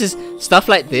mean, this is stuff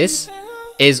like this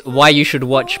is why you should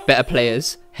watch Better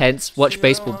Players. Hence, watch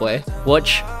Baseball Boy.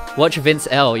 Watch Vince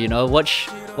L. You know, watch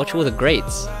all the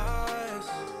greats.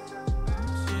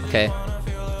 Okay.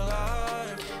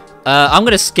 I'm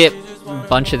gonna skip a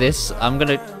bunch of this.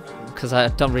 Because I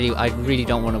really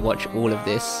don't want to watch all of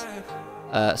this.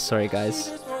 Sorry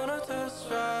guys.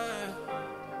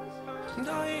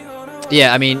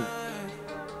 Yeah, I mean,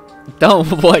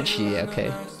 don't watch it.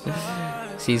 Okay.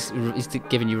 He's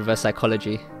giving you reverse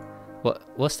psychology.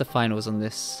 What's the finals on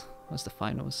this? What's the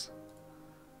finals?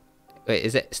 Wait,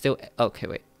 is it still? Okay,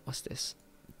 wait. What's this?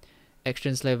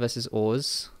 Extra Slayer versus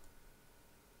Oars.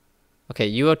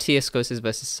 Okay, UOT Escosis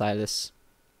versus Silas.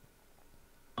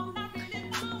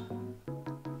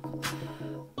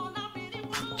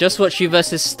 Just Watch You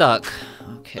versus Stuck.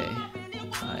 Okay.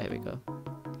 Here we go.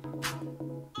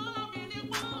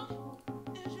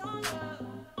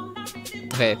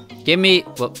 Okay, give me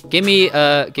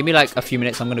like a few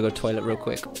minutes. I'm gonna go toilet real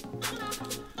quick.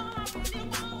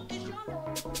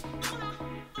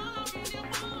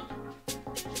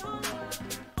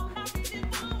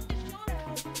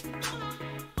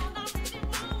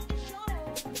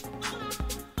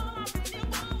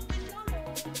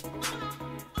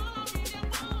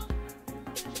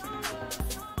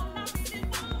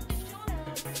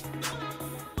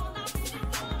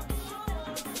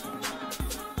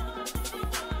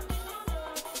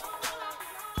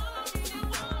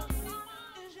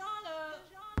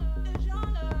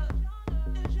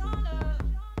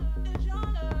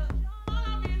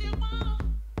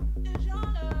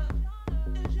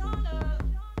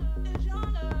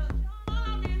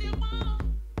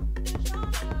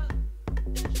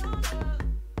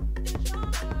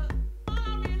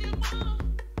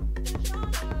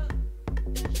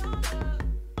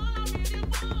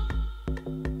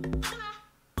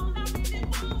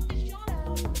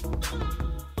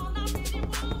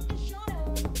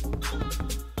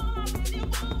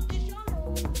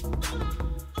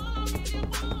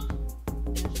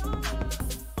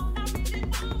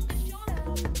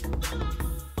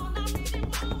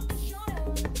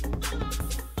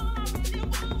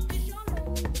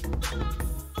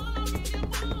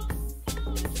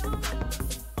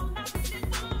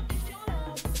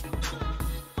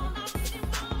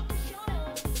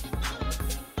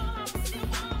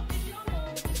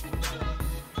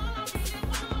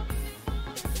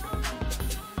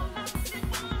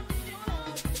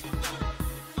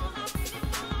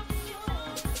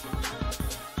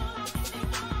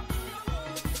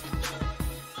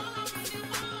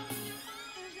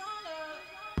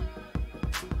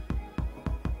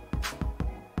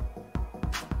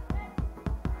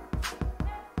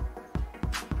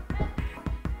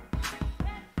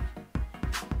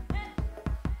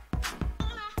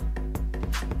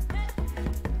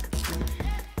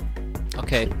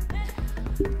 Okay.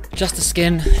 Just the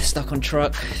skin, stuck on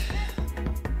truck.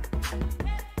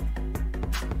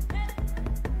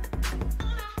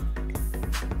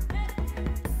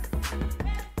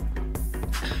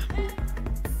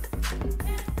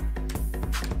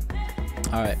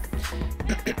 Alright.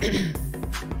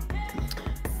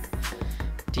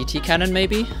 DT cannon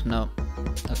maybe? No.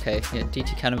 Okay, yeah,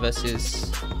 DT cannon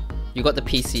versus... You got the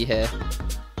PC here.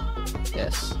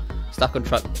 Yes. Stuck on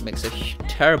truck makes a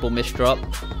terrible misdrop.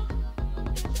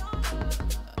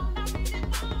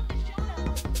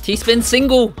 T-spin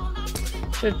single!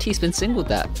 Should have T-spin singled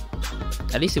that.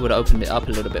 At least it would have opened it up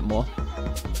a little bit more.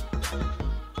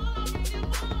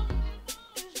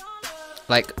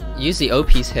 Like, use the O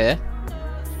piece here.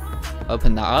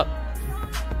 Open that up.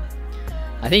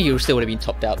 I think you still would have been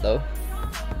topped out though.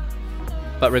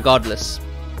 But regardless,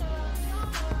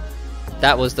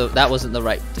 that wasn't the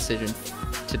right decision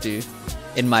to do,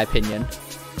 in my opinion.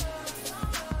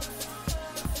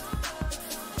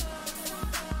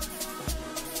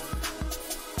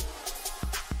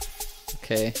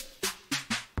 Okay.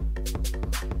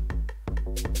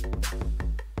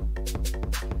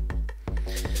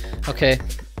 Okay.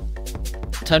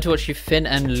 Time to watch you fin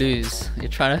and lose. You're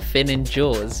trying to fin in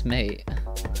Jaws, mate.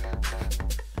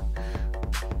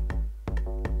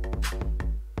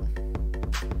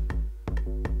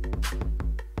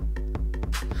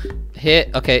 Here,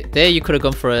 okay, there you could have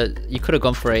gone for a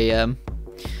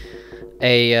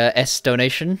S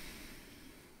donation.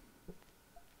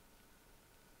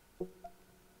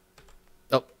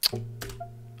 Oh,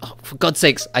 for God's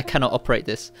sakes, I cannot operate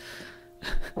this.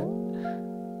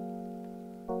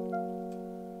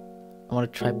 I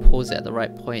want to try pause it at the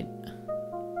right point.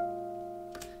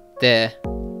 There.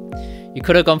 You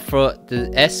could have gone for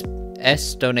the S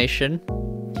donation.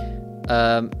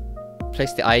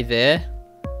 Place the I there.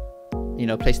 You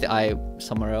know, place the I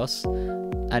somewhere else.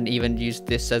 And even use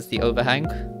this as the overhang.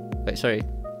 Wait, sorry.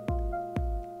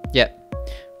 Yeah.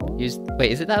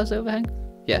 Wait, is it that was the overhang?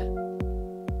 Yeah.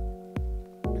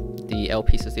 The L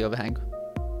piece is the overhang.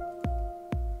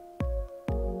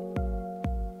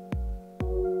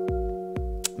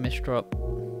 Misdrop.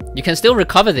 You can still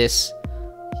recover this.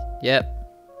 Yep.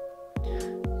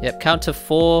 Yep, count to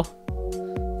 4.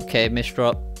 Okay,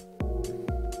 misdrop.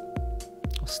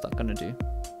 What's that gonna do?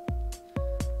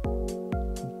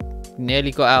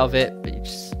 Nearly got out of it, but you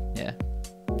just, yeah.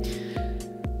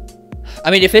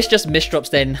 I mean, if it's just misdrops,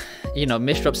 then, you know,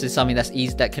 misdrops is something that's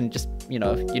easy, that can just, you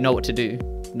know what to do.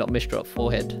 Not misdrop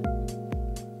forehead.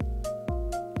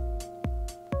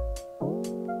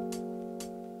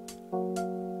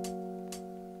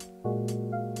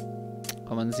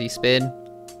 Come on, Z spin.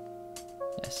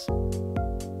 Yes.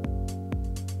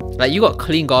 Like, you got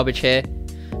clean garbage here.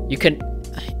 You can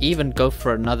even go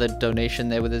for another donation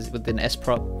there with an S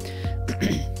prop.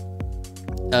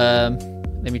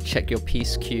 Let me check your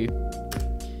piece queue.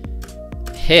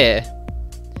 Here.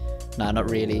 Nah, not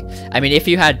really. I mean, if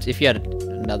you had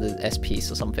another S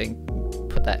piece or something,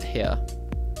 put that here.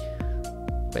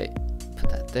 Wait, put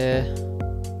that there.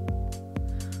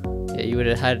 Yeah, you would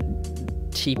have had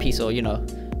T piece, or, you know,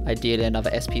 ideally another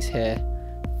S piece here.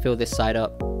 Fill this side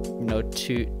up. You know,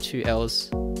 two L's.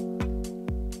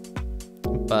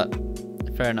 But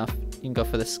fair enough. You can go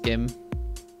for the skim.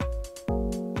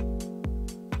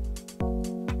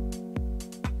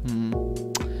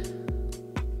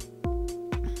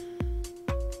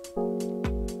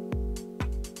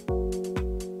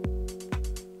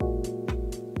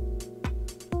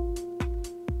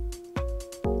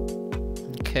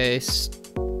 Okay,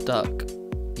 stuck.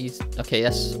 He's okay.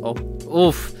 Yes. Oh,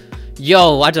 oof.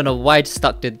 Yo, I don't know why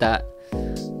stuck did that.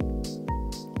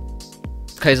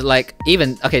 Because, like,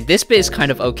 even okay, this bit is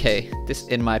kind of okay. This,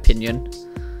 in my opinion,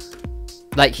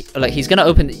 like he's gonna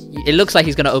open. It looks like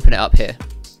he's gonna open it up here.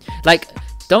 Like,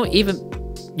 don't even.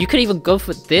 You could even go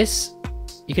for this.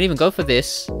 You can even go for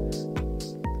this.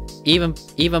 Even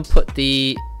put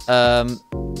the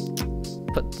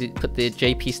put the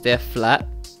J piece there flat.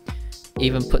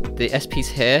 Even put the S piece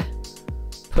here.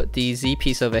 Put the Z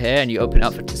piece over here, and you open it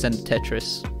up to send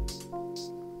Tetris.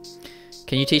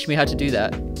 Can you teach me how to do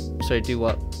that? Sorry, do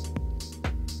what?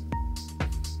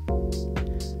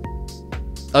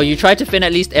 Oh, you try to fin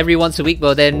at least every once a week.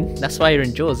 Well, then that's why you're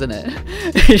in Jaws, isn't it?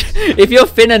 If you're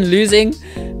fin and losing,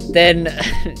 then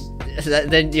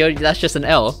that's just an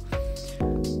L.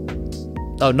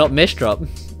 Oh, not misdrop.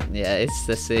 Yeah,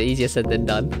 that's easier said than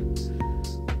done.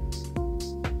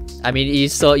 I mean, you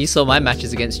saw my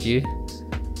matches against you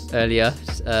earlier,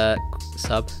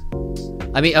 sub.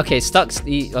 I mean, okay, Stuck's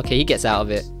he gets out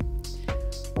of it.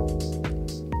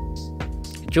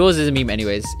 Jaws is a meme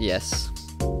anyways, yes.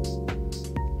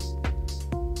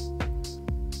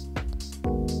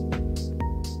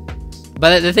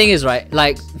 But the thing is, right,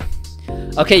 like,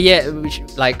 okay, yeah,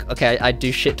 like, okay, I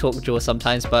do shit talk Jaw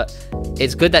sometimes, but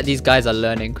it's good that these guys are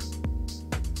learning.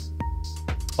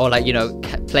 Or like, you know,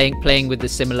 playing with the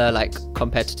similar, like,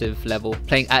 competitive level.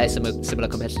 Playing at a similar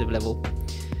competitive level.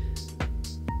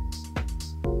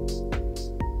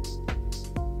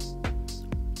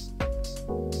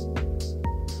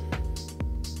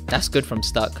 That's good from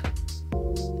Stuck.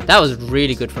 That was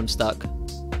really good from Stuck.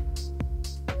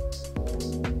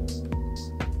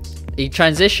 He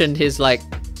transitioned his, like,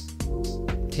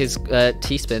 his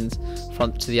T-spins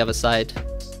from to the other side.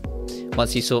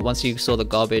 Once you saw the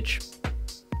garbage.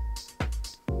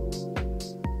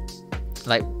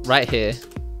 Like right here.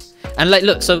 And like,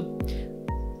 look, so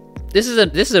this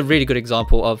is a really good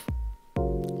example of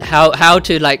how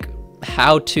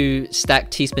to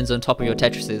stack T-spins on top of your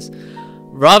Tetrises.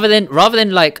 Rather than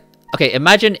like, okay,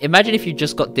 imagine if you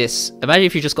just got this. Imagine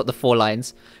if you just got the 4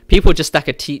 lines. People just stack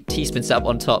a T-spin setup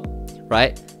on top,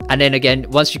 right? And then again,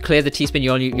 once you clear the T-spin,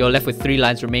 you're left with 3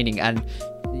 lines remaining, and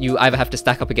you either have to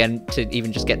stack up again to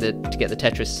even just get the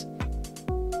Tetris,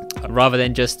 rather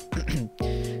than just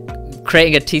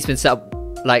creating a T-spin setup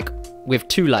like with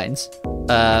 2 lines,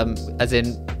 as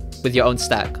in with your own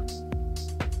stack.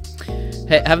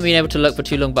 Hey, haven't been able to look for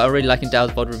too long, but I'm really liking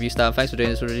Dow's VOD review style. Thanks for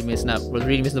doing this. We're really missing out. Was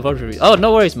really missing the VOD review. Oh,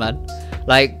 no worries, man.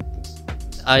 Like,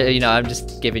 I'm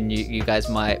just giving you guys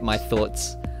my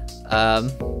thoughts.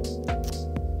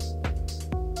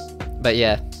 But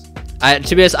yeah,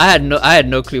 to be honest, I had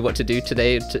no clue what to do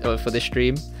today for this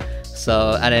stream.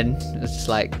 So, and then it's just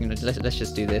like, you know, let's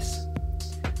just do this.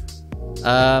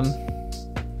 I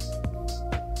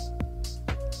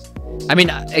mean,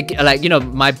 like, you know,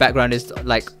 my background is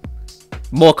like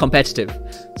more competitive,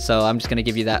 so I'm just gonna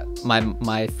give you that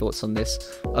my thoughts on this.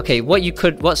 Okay,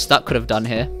 what Stuck could have done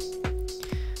here,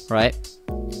 right?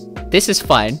 This is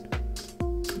fine.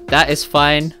 That is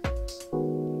fine.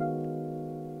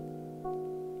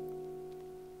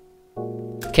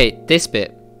 Okay, this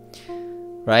bit,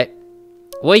 right?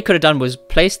 What you could have done was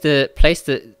place the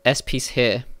S piece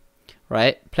here,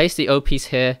 right? Place the O piece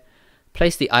here.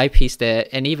 Place the I piece there,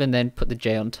 and even then put the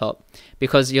J on top,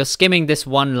 because you're skimming this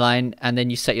 1 line and then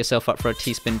you set yourself up for a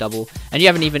T-spin double, and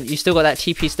you still got that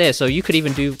T piece there, so you could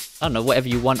even do, I don't know, whatever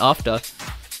you want after.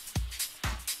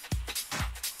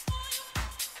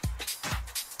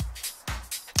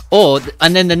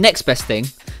 And then the next best thing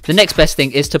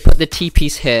is to put the T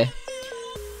piece here,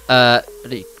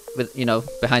 with, you know,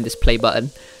 behind this play button.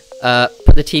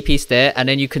 Put the T piece there, and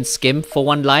then you can skim for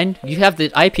 1 line. You have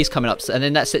the I piece coming up, and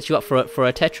then that sets you up for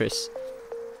a Tetris.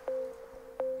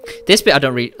 This bit I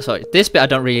don't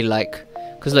really like,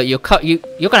 because look, you're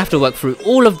gonna have to work through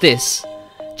all of this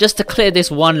just to clear this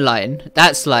 1 line.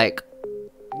 That's like,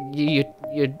 it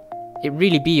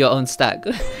really be your own stack,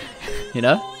 you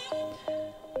know.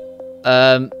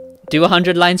 Do a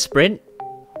 100-line sprint.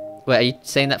 Wait, are you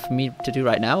saying that for me to do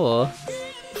right now, or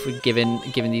if we're giving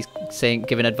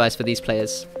advice for these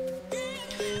players?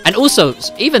 And also,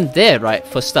 even there, right,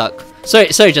 for Stuck.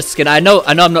 Sorry, Justin. I know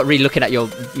I'm not really looking at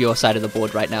your side of the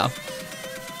board right now.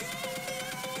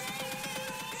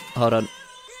 Hold on.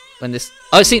 When this,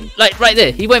 oh, see, like right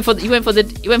there, he went for the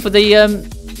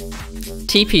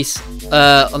T piece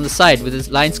on the side with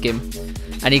his line skim,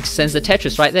 and he sends the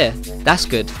Tetris right there. That's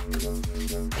good.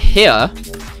 Here,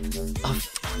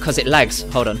 because it lags.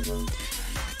 Hold on.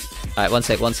 Alright, one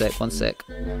sec.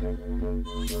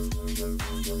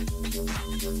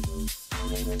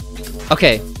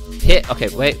 Okay, here, okay,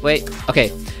 wait.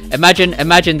 Okay,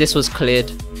 imagine this was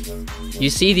cleared. You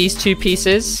see these 2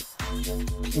 pieces?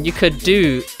 You could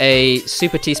do a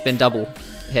super T-spin double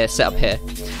here, set up here.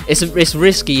 It's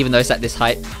risky, even though it's at this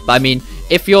height. But I mean,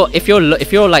 if you're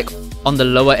like on the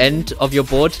lower end of your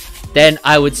board, then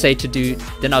I would say to do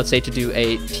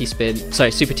a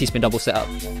super T-spin double setup.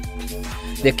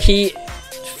 The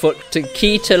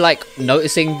key to like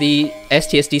noticing the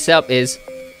STSD setup is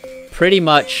pretty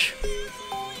much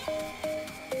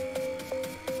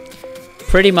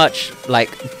like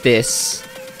this.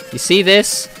 You see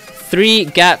this? 3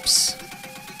 gaps,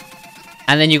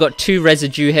 and then you got 2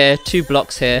 residue here, 2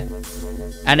 blocks here,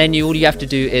 and then all you have to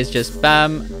do is just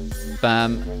bam,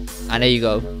 bam, and there you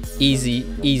go. Easy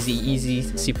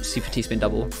super T-spin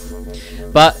double.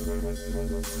 But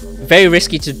very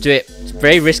risky to do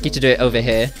it over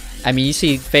here. I mean, you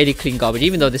see fairly clean garbage,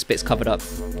 even though this bit's covered up.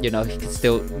 You know,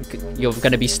 you're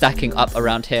going to be stacking up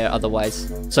around here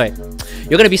otherwise. Sorry,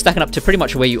 you're going to be stacking up to pretty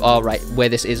much where you are where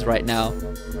this is right now.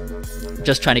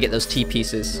 Just trying to get those T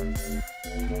pieces.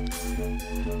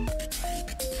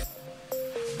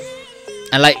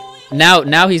 And like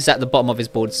now he's at the bottom of his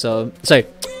board, so sorry,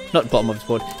 not bottom of the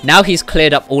board. Now he's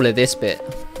cleared up all of this bit.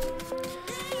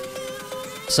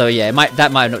 So yeah,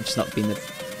 that might have not just not been the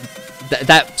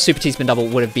that super T-spin double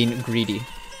would have been greedy.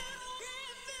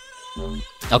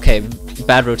 Okay,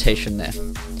 bad rotation there.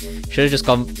 Should have just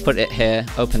gone put it here,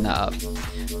 open that up.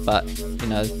 But you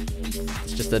know,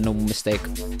 it's just a normal mistake,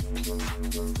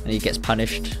 and he gets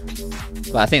punished.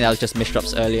 But I think that was just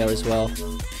misdrops earlier as well.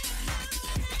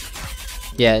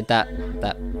 Yeah, that's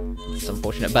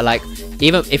unfortunate. But like,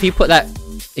 even if he put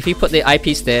the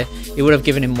eyepiece there, it would have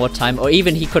given him more time, or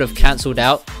even he could have cancelled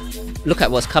out. Look at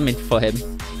what's coming for him.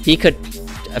 He could,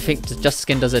 I think, just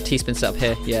skin does a T-spin setup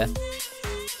here. Yeah,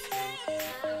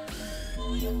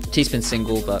 T-spin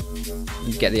single, but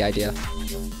you get the idea.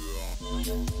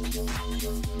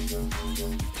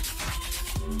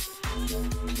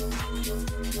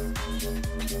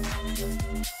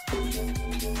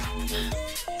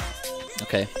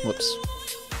 Okay, whoops.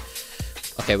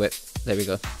 Okay, wait, there we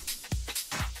go.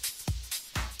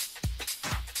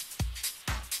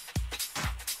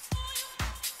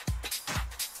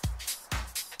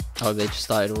 Oh, they just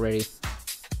started already.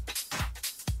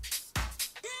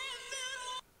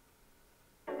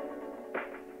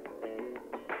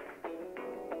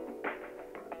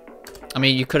 I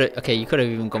mean, you could have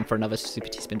even gone for another super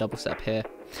T-spin double setup here.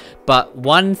 But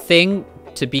one thing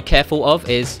to be careful of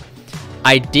is,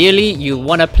 ideally, you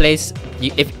want to place,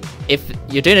 if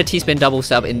you're doing a T-spin double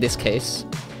setup in this case,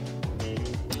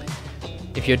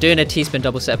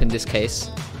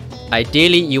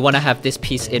 ideally you want to have this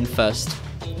piece in first,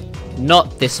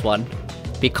 not this one,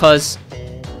 because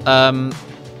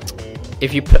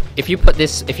if you put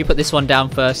this one down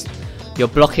first, you're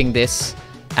blocking this,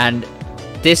 and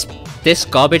this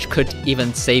garbage could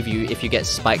even save you if you get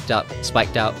spiked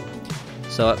out.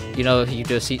 So you know, you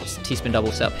do a T-spin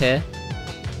double setup here.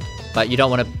 But you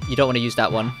don't want to use that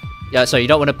one. Yeah, so you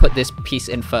don't want to put this piece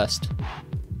in first.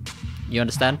 You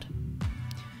understand?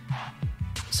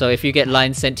 So if you get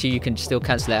lines sent to you, you can still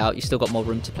cancel it out. You still got more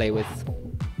room to play with.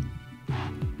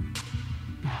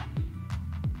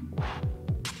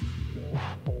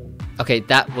 Okay,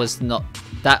 that was not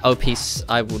that O piece.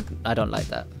 I don't like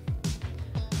that.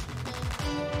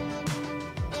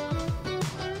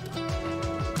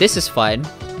 This is fine.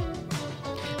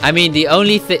 I mean, the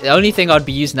only thing I'd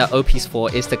be using that O piece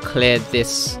for is to clear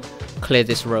this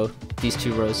row, these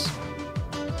two rows.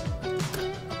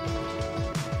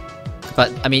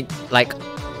 But I mean, like,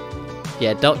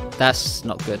 yeah, that's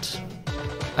not good.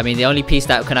 I mean, the only piece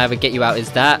that can either get you out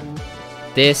is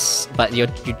this, but you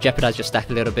jeopardize your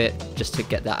stack a little bit just to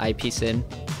get that eyepiece in.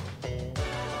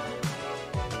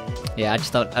 Yeah, I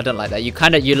don't like that.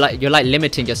 You're like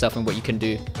limiting yourself in what you can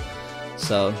do.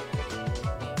 So.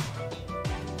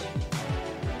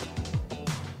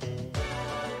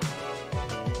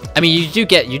 I mean, you do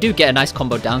get a nice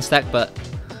combo down stack, but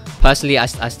personally, I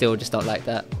still just don't like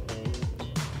that.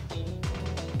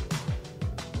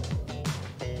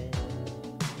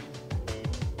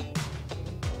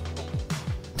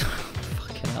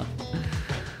 Fucking hell.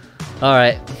 All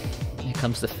right, here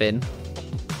comes the fin.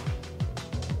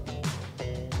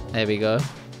 There we go.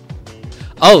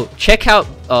 Oh, check out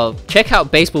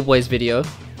Baseball Boy's video.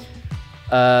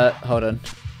 Hold on.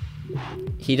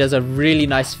 He does a really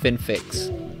nice fin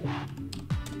fix.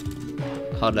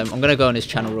 Hold on, I'm gonna go on his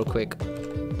channel real quick.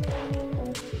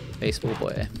 Baseball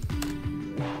Boy.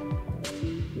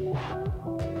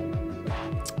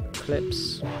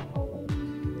 Clips.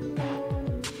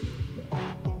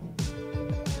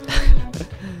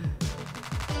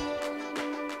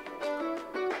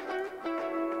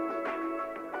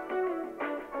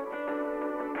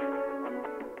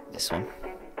 This one.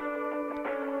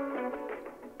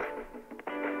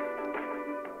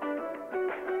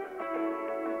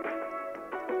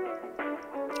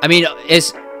 I mean,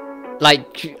 it's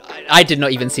like, I did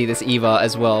not even see this either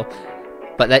as well,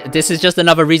 but this is just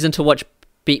another reason to watch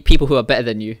people who are better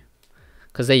than you,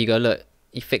 because there you go, look,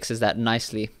 he fixes that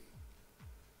nicely.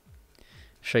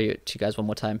 Show you to you guys one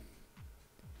more time.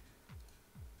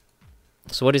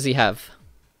 So what does he have?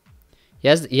 He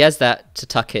has that to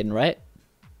tuck in, right?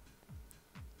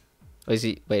 Or is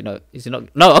he, wait, no, is he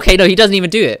not? No, okay, no, he doesn't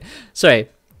even do it. Sorry.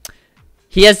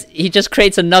 He just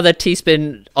creates another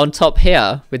T-spin on top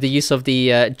here with the use of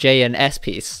the J and S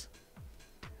piece,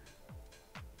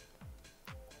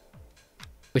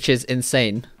 which is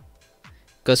insane.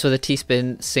 Goes for the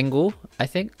T-spin single, I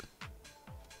think.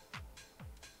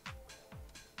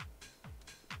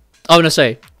 Oh no,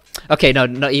 sorry. Okay, no,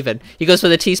 not even. He goes for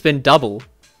the T-spin double.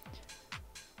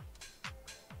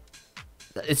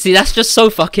 See, that's just so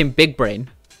fucking big brain.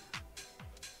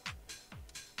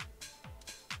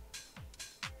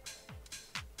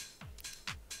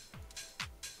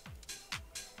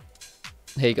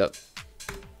 Here you go.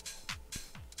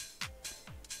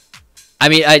 I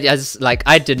mean, I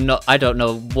don't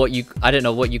know what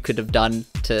you could have done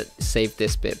to save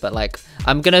this bit, but like,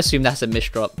 I'm gonna assume that's a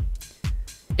misdrop.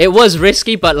 It was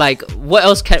risky, but like, what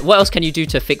else can you do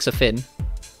to fix a fin?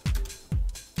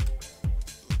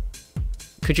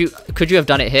 Could you have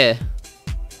done it here?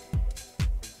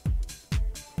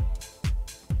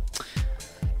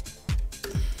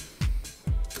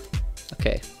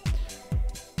 Okay.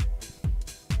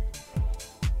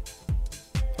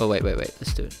 Oh wait,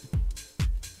 let's do it.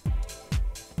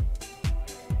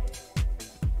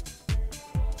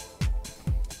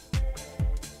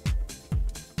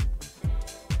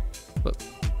 Whoop.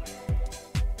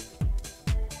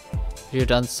 Could you have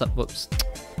done some? Whoops.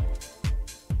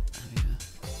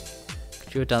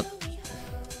 Could you have done?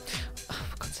 Oh,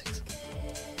 for God's sakes.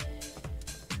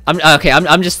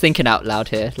 I'm just thinking out loud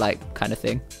here, like, kind of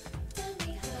thing.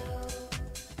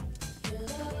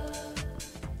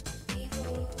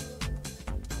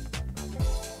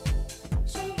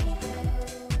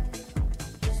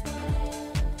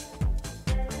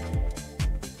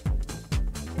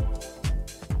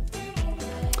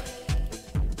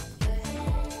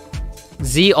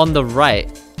 Z on the right.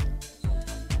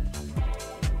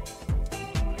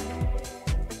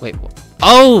 Wait, what?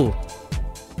 Oh!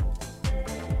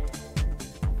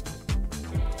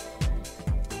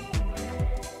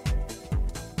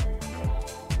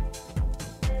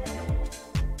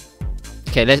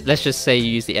 Okay, let's just say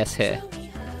you use the S here.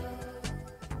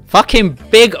 Fucking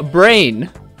big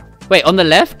brain! Wait, on the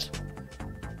left?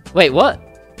 Wait, what?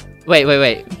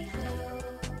 Wait.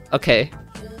 Okay.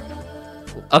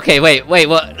 Okay, wait,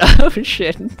 what? Oh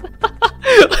shit.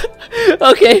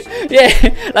 Okay,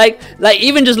 yeah, like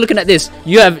even just looking at this,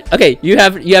 you have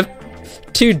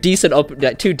two decent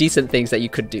things that you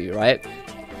could do, right?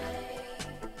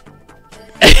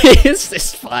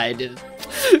 It's fine.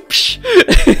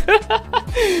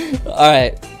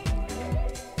 Alright.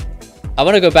 I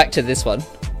want to go back to this one.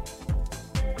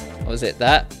 What was it,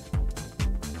 that?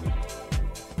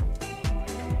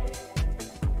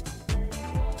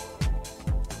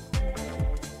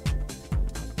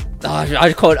 Oh,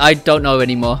 I don't know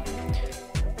anymore.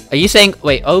 Are you saying,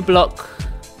 wait, O block,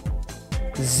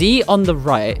 Z on the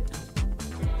right?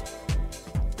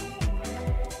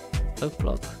 O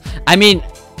block. I mean,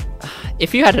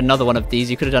 if you had another one of these,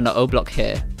 you could have done an O block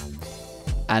here.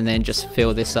 And then just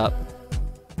fill this up.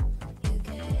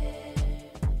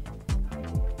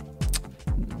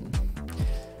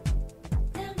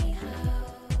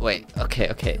 Wait,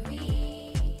 okay.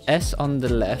 S on the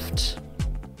left.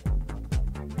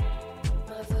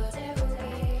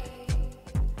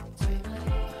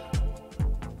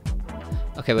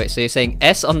 Okay, wait, so you're saying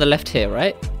S on the left here,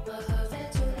 right?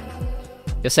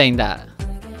 You're saying that.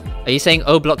 Are you saying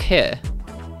O block here?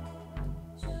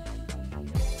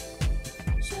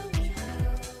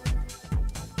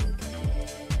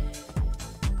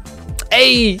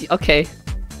 Hey! Okay.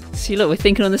 See, look, we're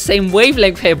thinking on the same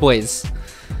wavelength here, boys.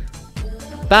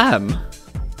 Bam!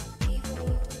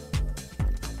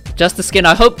 Just the skin.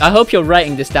 I hope you're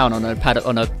writing this down on a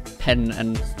pen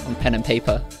and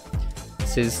paper.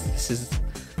 This is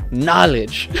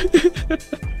knowledge.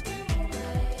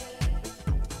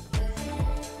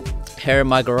 Here in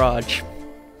my garage.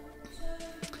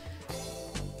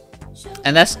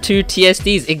 And that's 2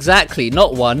 TSDs, exactly.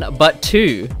 Not 1, but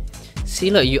 2.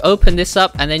 See, look, you open this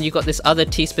up and then you got this other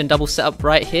T-spin double setup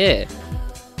right here.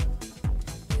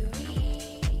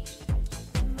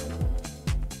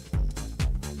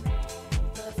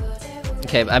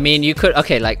 Okay, I mean, you could,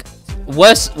 okay, like,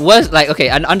 worse, like, okay,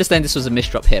 I understand this was a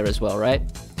misdrop here as well, right?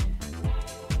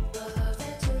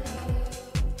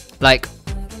 Like,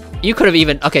 you could have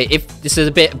even, okay, if this is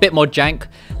a bit more jank,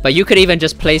 but you could even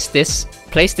just place this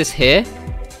here,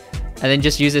 and then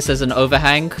just use this as an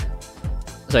overhang.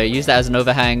 Sorry, use that as an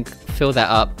overhang, fill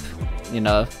that up, you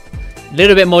know, a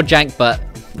little bit more jank, but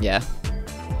yeah.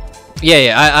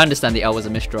 Yeah, I understand the L was a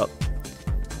misdrop.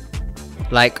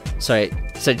 Like, sorry,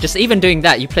 so just even doing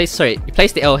that, you place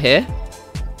the L here,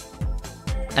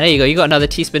 and there you go, you got another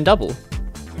T-spin double.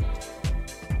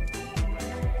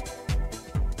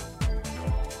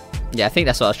 Yeah, I think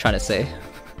that's what I was trying to say.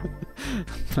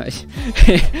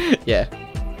 Yeah.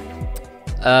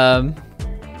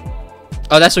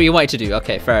 Oh, that's what you wanted to do.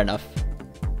 Okay, fair enough.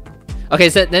 Okay,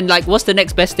 so then, like, what's the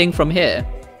next best thing from here?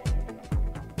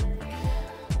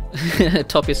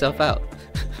 Top yourself out.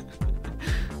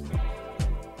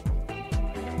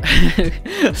 I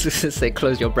was just gonna say,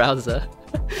 close your browser.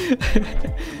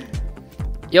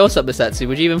 Yo, what's up, Misatsu?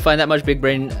 Would you even find that much big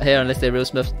brain here unless they're real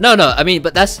smurfs? No, no. I mean,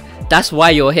 but that's why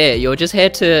you're here. You're just here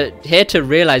to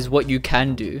realize what you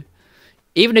can do.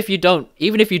 Even if you don't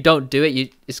do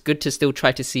it, it's good to still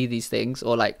try to see these things,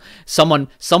 or like someone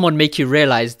make you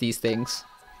realize these things.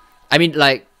 I mean,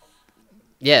 like,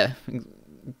 yeah,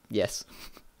 yes.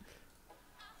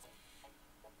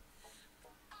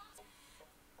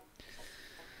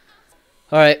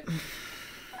 All right.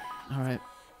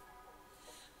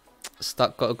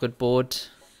 Stuck got a good board.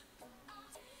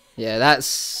 Yeah,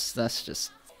 that's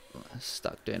just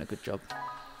Stuck doing a good job.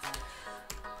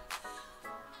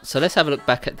 So let's have a look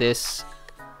back at this.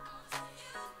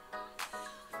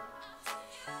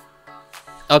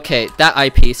 Okay, that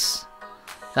eyepiece,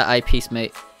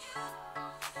 mate.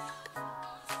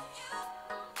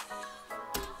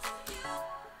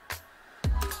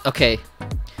 Okay,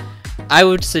 I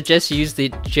would suggest you use the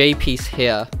J piece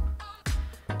here,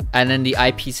 and then the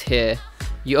I piece here.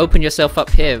 You open yourself up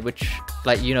here, which,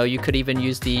 like, you know, you could even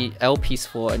use the L piece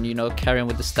for, and, you know, carry on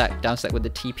with the stack, down stack with the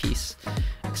T piece,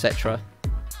 etc.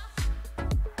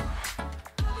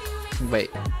 Wait,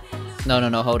 no,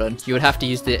 hold on. You would have to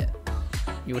use that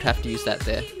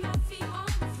there.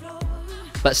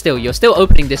 But still, you're still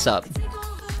opening this up,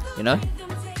 you know?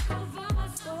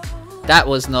 That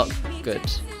was not good.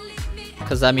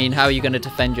 Because, I mean, how are you going to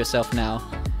defend yourself now?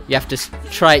 You have to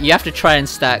try and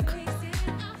stack.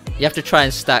 You have to try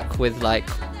and stack with, like,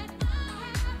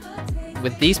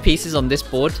 with these pieces on this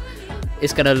board.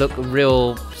 It's gonna look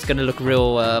real. It's gonna look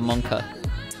real monka.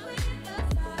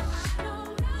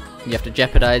 You have to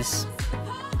jeopardize.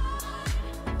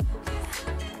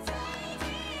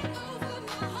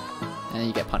 And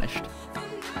you get punished.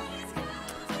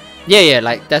 Yeah,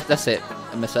 like that's it,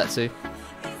 Misatsu.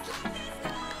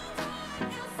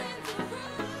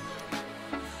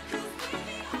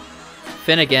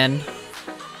 Fin again.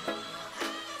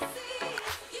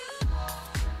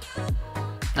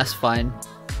 That's fine.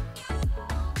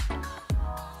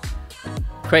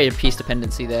 Created piece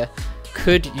dependency there.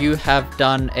 Could you have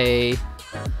done a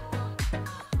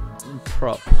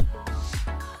prop?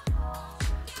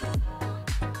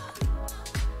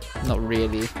 Not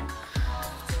really.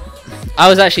 I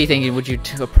was actually thinking, would you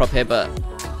do a prop here, but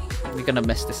we're gonna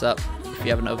mess this up if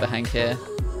you have an overhang here.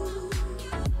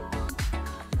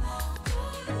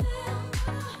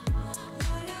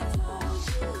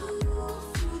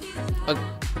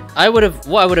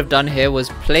 What I would have done here was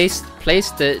place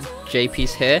the J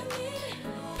piece here,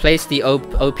 place the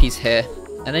O piece here,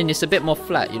 and then it's a bit more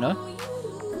flat, you know?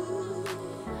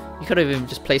 You could have even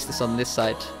just placed this on this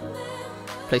side.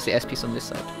 Place the S piece on this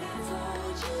side.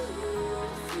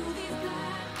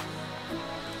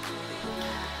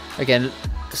 Again,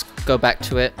 let's go back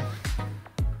to it.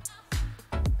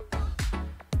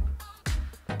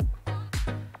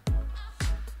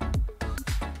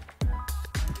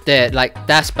 There, like,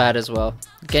 that's bad as well.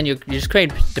 Again, you're just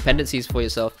creating dependencies for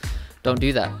yourself. Don't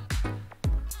do that.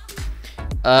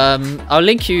 I'll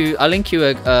link you a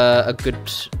good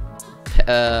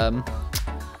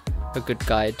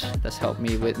guide that's helped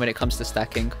me with when it comes to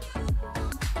stacking.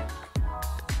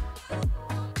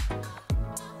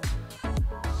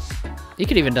 You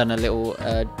could even done a little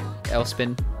L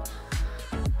spin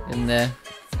in there.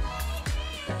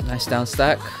 Nice down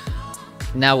stack.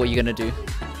 Now what are you gonna do?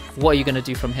 What are you gonna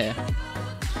do from here?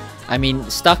 I mean,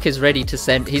 Stuck is ready to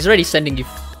send. He's already sending you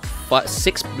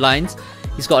 6 lines.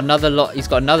 He's got another lot. He's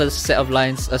got another set of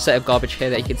lines, a set of garbage here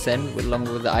that he can send along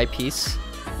with the eyepiece.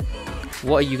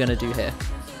 What are you gonna do here?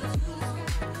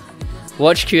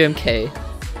 Watch QMK.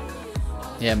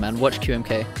 Yeah, man, watch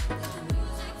QMK.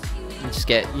 You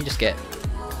just get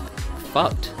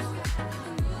fucked.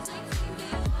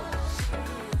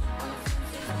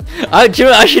 Do you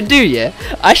know what I should do? Yeah,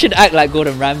 I should act like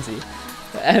Gordon Ramsay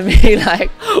and be like,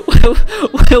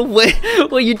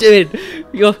 "What are you doing?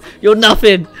 You're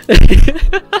nothing."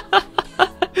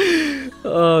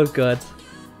 Oh god.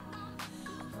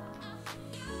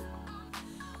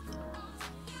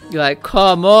 You're like,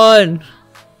 come on,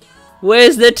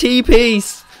 where's the T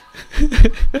piece?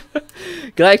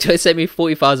 Galactoid sent me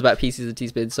 40 files about pieces of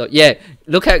T-spin. So yeah,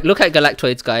 look at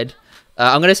Galactoid's guide.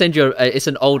 I'm gonna send you. It's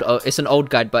an old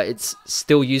guide, but it's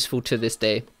still useful to this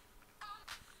day.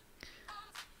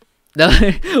 No,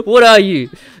 what are you?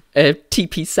 A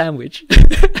TP sandwich.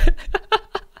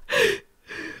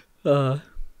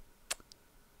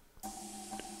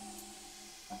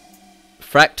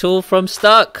 Fractal from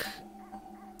Stuck.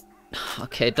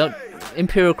 Okay, don't.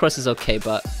 Imperial Cross is okay,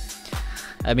 but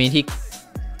I mean he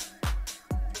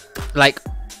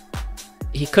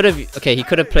could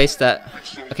have placed that.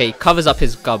 Okay, he covers up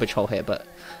his garbage hole here, but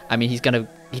I mean he could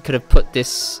have put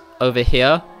this over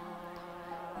here.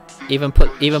 Even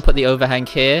put the overhang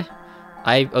here.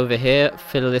 I over here.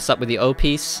 Fill this up with the O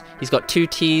piece. He's got 2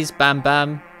 T's. Bam,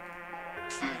 bam.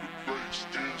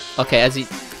 Okay,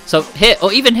 so here,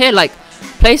 or even here, like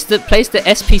place the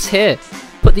S piece here.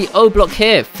 Put the O block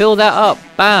here. Fill that up.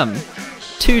 Bam.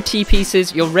 2 T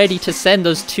pieces. You're ready to send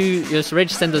those two. You're ready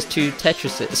to send those 2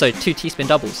 Tetris. Sorry, 2 T-spin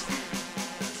doubles.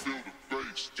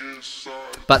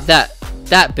 But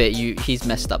that bit, he's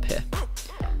messed up here.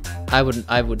 I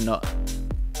would not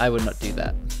do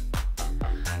that.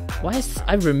 Why is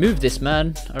I removed this,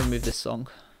 man? I removed this song.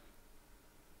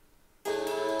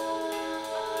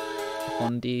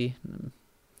 Bondi.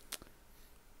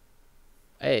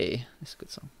 Hey, that's a good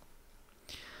song.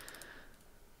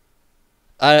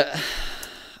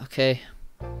 Okay.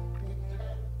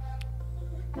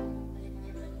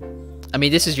 I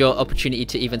mean, this is your opportunity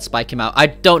to even spike him out. I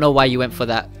don't know why you went for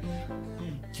that.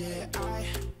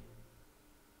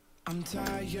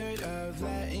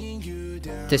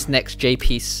 This next J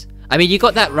piece. I mean, you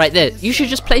got that right there. You should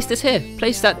just place this here.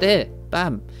 Place that there.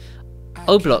 Bam.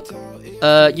 O block.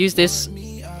 Use this.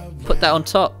 Put that on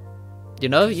top. You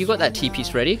know, you got that T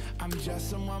piece ready.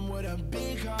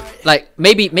 Like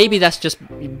maybe that's just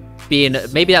being,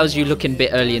 maybe that was you looking a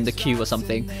bit early in the queue or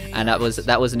something, and that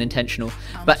wasn't intentional.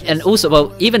 But and also,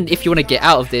 well, even if you want to get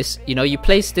out of this, you know, you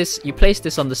place this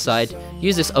on the side.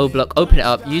 Use this O block. Open it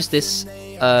up. Use this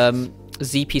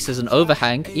Z piece as an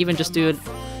overhang. Even just do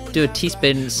a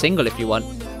T-spin single if you want.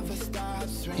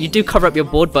 You do cover up your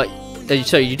board, but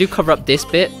sorry, you do cover up this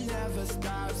bit.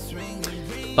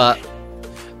 But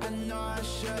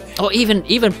or even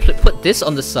put this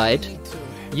on the side.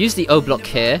 Use the O block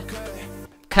here.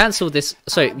 Cancel this.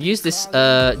 Sorry, use this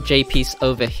J piece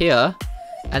over here,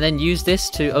 and then use this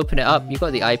to open it up. You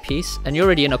got the I piece, and you're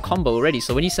already in a combo already.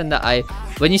 So when you send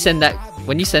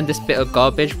this bit of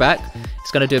garbage back,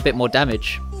 it's gonna do a bit more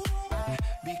damage.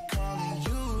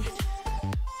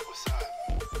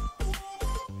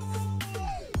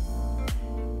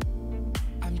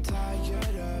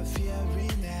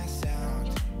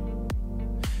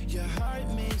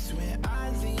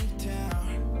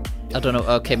 I don't know.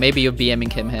 Okay, maybe you're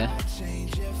BMing him here.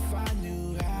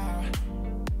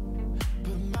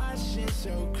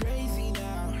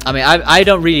 I mean, I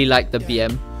don't really like the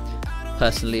BM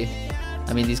personally.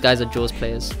 I mean, these guys are Jaws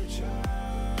players.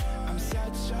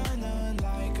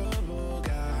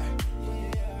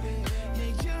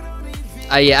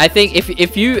 Yeah, I think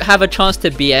if you have a chance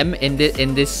to BM in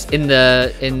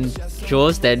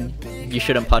Jaws, then you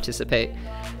shouldn't participate.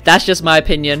 That's just my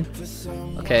opinion.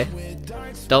 Okay.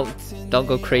 Don't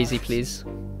go crazy, please.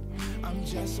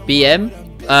 BM.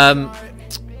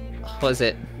 What is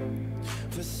it?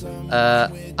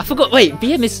 I forgot. Wait,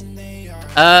 BM is.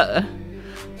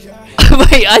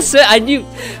 Wait, I swear I knew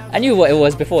what it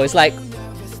was before. It's like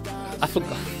I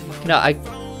forgot. No,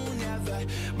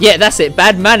 yeah, that's it.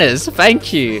 Bad manners.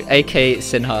 Thank you, AK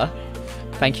Sinha.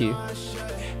 Thank you.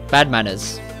 Bad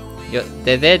manners.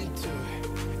 They're there.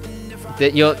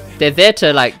 They're there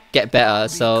to like get better.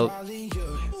 So.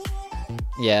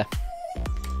 Yeah.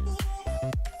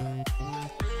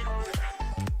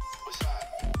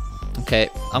 Okay,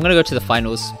 I'm gonna go to the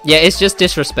finals. Yeah, it's just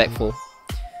disrespectful.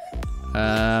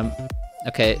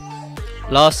 Okay,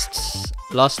 last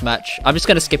match. I'm just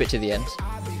gonna skip it to the end.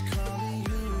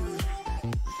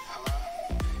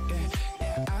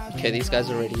 Okay, these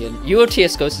guys are already in. UOT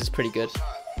Escos is pretty good.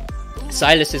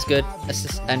 Silas is good,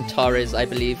 and Tares, I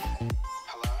believe.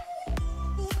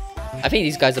 I think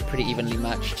these guys are pretty evenly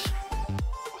matched.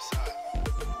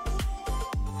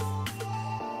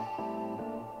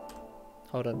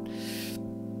 Hold on.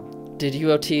 Did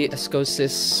UOT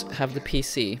Escosis have the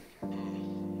PC?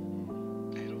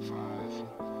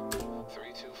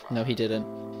 No, he didn't.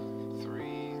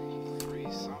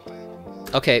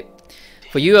 Okay.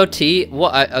 For UOT,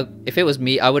 what if it was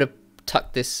me, I would have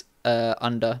tucked this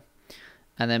under,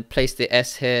 and then placed the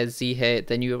S here, Z here.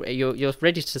 Then you're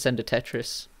ready to send a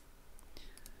Tetris.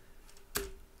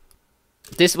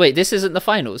 This isn't the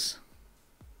finals.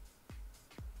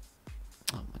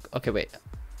 Oh my God. Okay, wait.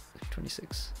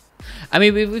 26. I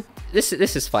mean, this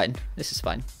is fine. This is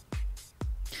fine.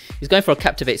 He's going for a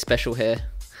Captivate special here.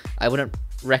 I wouldn't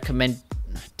recommend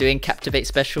doing Captivate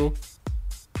special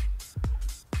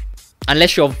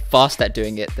unless you're fast at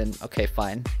doing it. Then okay,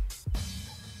 fine.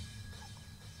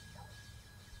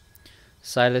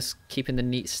 Silas keeping the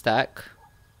neat stack.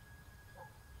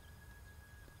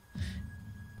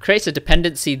 Creates a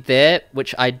dependency there,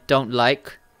 which I don't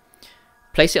like.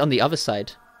 Place it on the other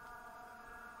side.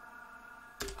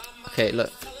 Okay,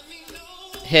 look.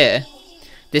 Here,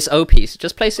 this O piece,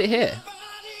 just place it here.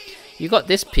 You got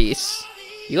this piece.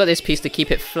 You got this piece to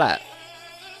keep it flat,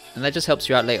 and that just helps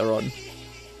you out later on.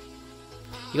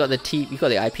 You got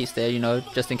the eyepiece there, you know,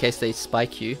 just in case they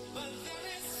spike you.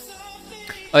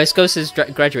 Oh,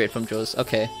 JStris graduated from Jaws.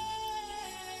 Okay.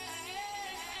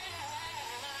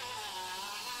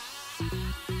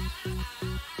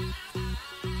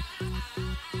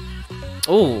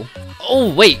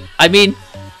 Oh wait. I mean,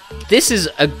 this is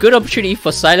a good opportunity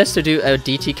for Silas to do a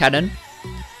DT cannon.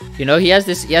 You know, he has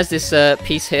this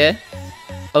piece here.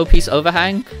 O piece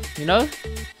overhang, you know?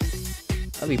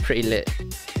 That'd be pretty lit.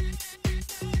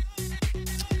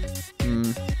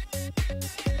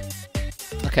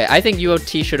 Okay, I think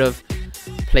UOT should have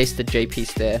placed the J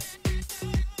piece there.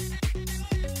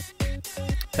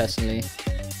 Personally.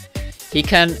 He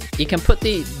can put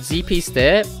the Z piece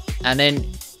there and then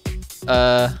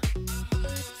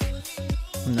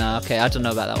nah, okay, I don't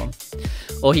know about that one.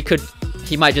 Or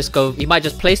he might just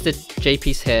place the J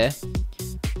piece here.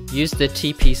 Use the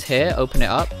T piece here, open it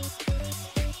up.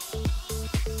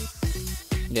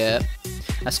 Yeah,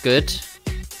 that's good.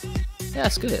 Yeah,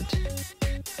 that's good.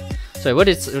 Sorry,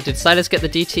 did Silas get the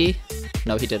DT?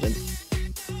 No, he didn't.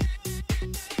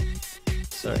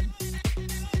 Sorry.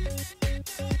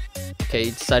 Okay,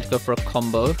 he decided to go for a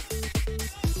combo. I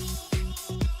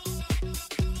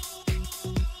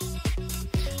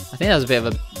think that was a bit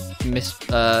of a miss.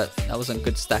 That wasn't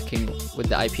good stacking with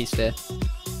the eyepiece there.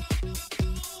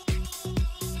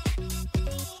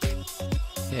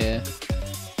 Yeah.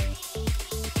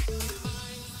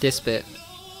 This bit.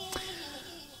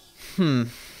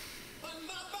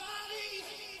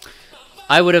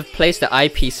 I would have placed the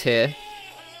eyepiece here.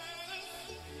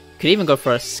 Could even go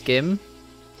for a skim.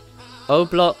 O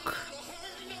block.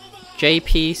 J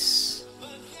piece.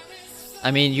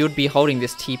 I mean, you'd be holding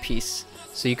this T piece,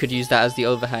 so you could use that as the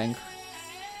overhang.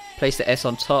 Place the S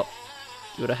on top.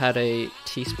 You would have had a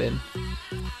T spin.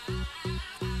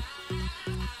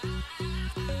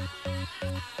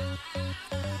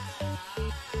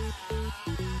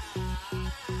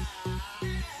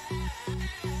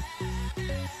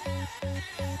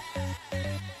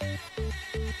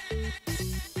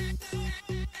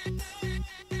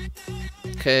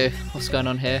 Okay, what's going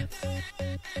on here?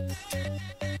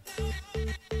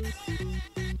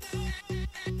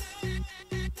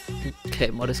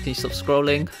 Okay, Modest, can you stop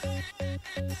scrolling?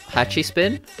 Hatchy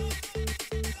spin?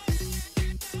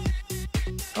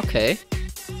 Okay,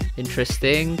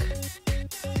 interesting.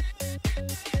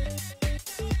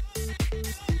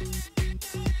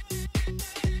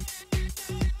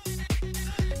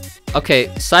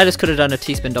 Okay, Silas could have done a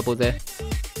T-spin double there.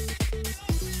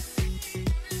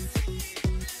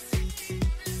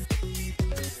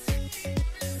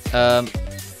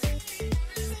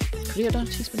 Could he have done a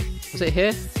T-spin? Was it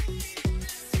here?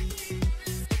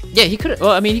 Yeah, he could have.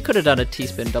 Well, I mean, he could have done a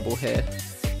T-spin double here,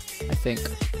 I think.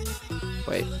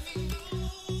 Wait.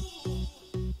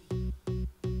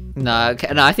 Nah,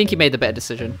 okay, no, I think he made the better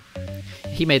decision.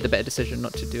 He made the better decision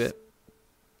not to do it.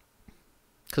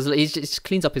 Because he just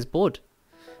cleans up his board.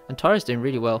 And Tara's doing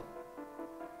really well.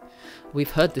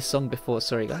 We've heard this song before,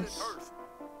 sorry guys.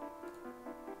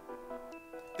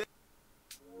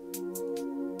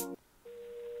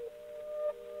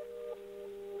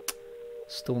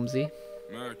 Stormzy.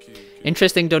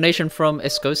 Interesting donation from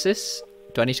JStris.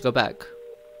 Do I need to go back?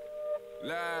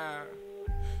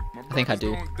 I think I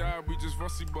do.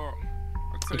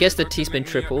 He gets the T-spin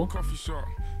triple.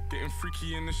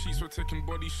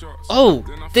 Oh,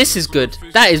 this is good.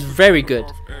 That is very good.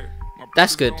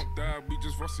 That's good.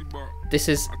 This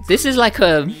is like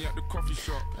a...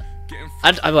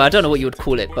 I don't know what you would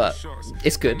call it, but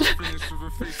it's good.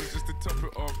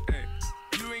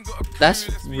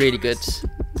 That's really good.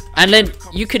 And then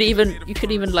you could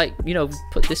even like, you know,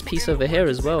 put this piece over here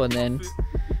as well, and then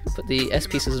put the S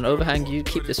piece as an overhang. You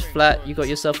keep this flat. You got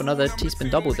yourself another T-spin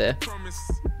double there.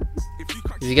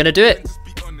 Is he gonna do it?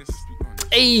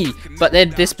 Hey! But then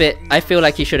this bit, I feel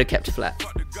like he should have kept flat.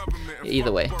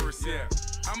 Either way.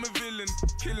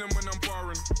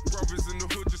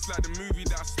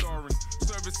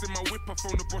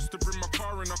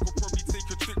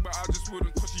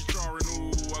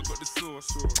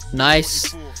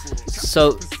 Nice.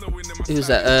 So, who's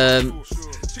that?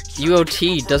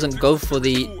 UOT doesn't go for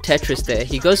the Tetris there.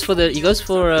 He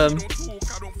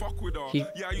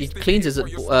cleans his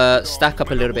stack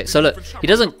up a little bit. So look, he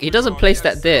doesn't place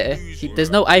that there. There's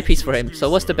no eyepiece for him. So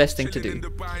what's the best thing to do?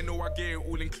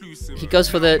 He goes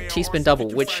for the T-spin double,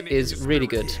 which is really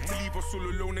good.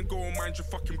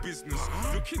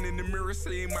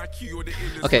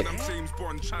 Okay.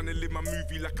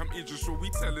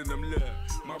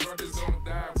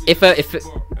 If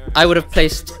I would have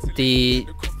placed the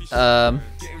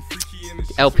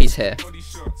L piece here.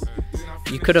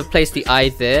 You could have placed the I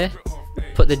there,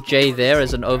 put the J there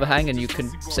as an overhang, and you can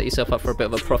set yourself up for a bit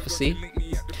of a prophecy.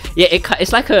 Yeah,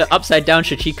 it's like a upside down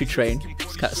Shichiku train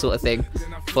sort of thing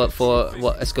for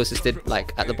what JStris did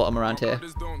like at the bottom around here.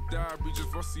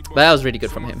 But that was really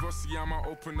good from him.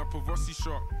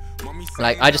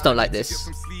 Like, I just don't like this.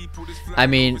 I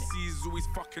mean,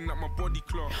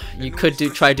 you could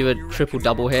try do a triple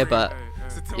double here, but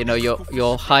you know,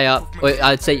 you're high up, or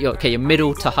I'd say you're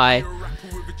middle to high.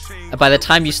 By the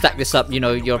time you stack this up, you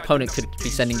know, your opponent could be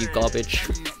sending you garbage.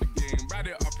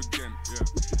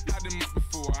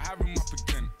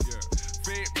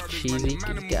 Cheesy,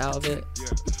 get out of it.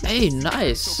 Hey,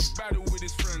 nice.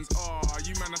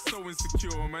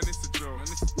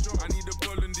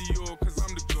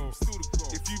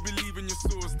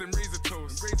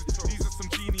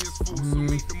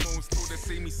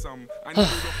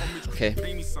 Okay.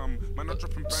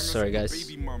 Sorry, guys.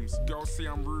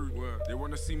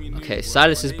 Okay,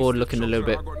 Silas's board looking a little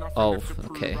bit. Oh,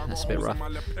 okay, that's a bit rough.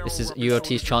 This is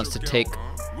UOT's chance to take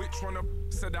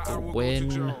the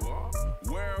win.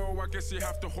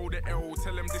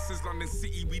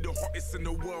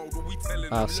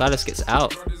 Wow, Silas gets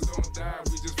out.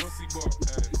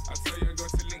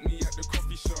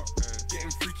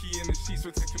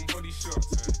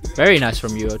 Very nice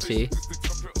from UOT.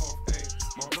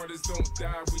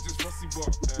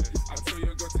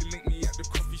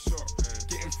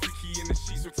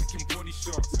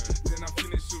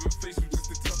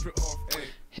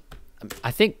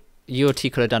 I think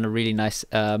UOT could have done a really nice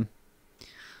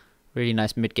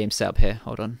mid-game setup here.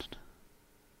 Hold on.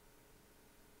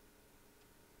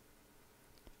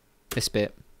 This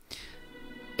bit.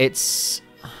 It's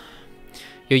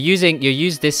you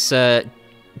use this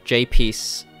J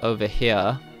piece over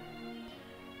here,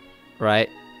 right?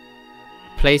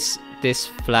 Place this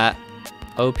flat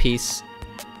O piece,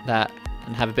 that,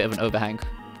 and have a bit of an overhang.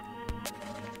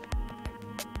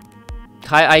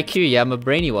 High IQ, yeah, I'm a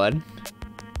brainy one.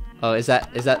 Oh, is that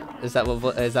what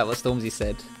Stormzy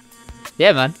said?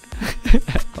 Yeah, man.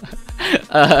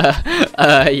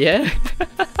 Yeah.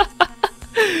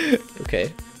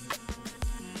 Okay.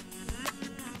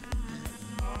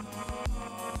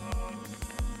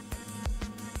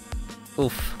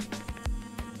 Oof.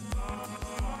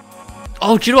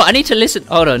 Oh, do you know what? I need to listen.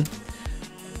 Hold on.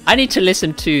 I need to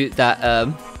listen to that.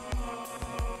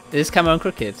 Is this camera on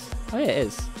crooked? Oh yeah, it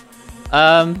is.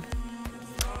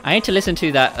 I need to listen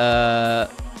to that.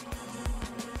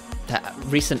 That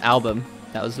recent album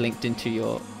that was linked into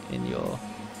your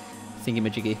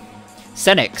thingamajiggy.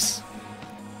 Senex.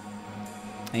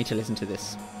 I need to listen to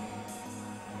this.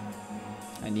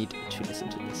 I need to listen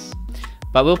to this.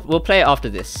 But we'll play it after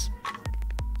this.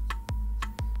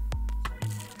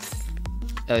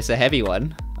 Oh, it's a heavy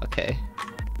one. Okay.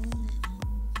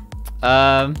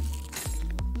 Hold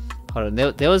on.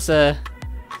 There was some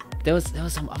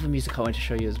other music I wanted to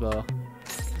show you as well.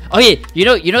 Oh yeah, you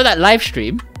know that live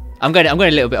stream. I'm going a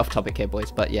little bit off topic here,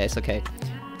 boys, but yeah, it's okay.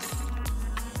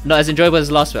 Not as enjoyable as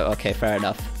the last one. Okay, fair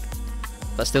enough.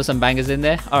 But still some bangers in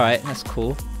there. All right, that's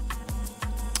cool.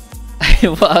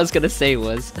 What I was gonna say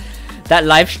was that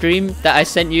live stream that I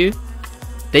sent you.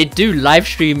 They do live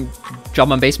stream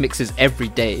drum and bass mixes every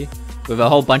day with a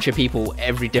whole bunch of people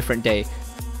every different day,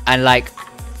 and like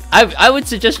I would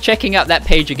suggest checking out that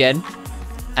page again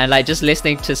and like just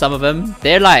listening to some of them.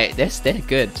 They're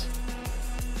good.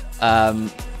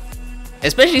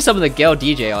 Especially some of the girl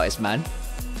DJ artists, man.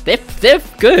 They're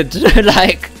good.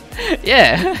 Like,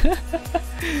 yeah.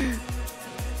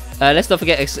 Let's not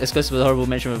forget JStris with horrible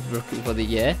mention of recruit for the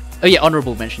year. Oh yeah,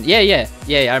 honorable mention. Yeah,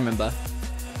 I remember.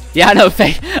 Yeah, I know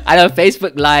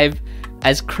Facebook Live,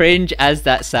 as cringe as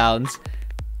that sounds,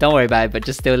 don't worry about it, but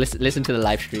just still listen to the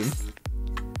live stream.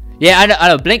 Yeah, I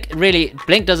know. Blink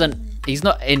doesn't. He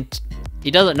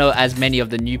doesn't know as many of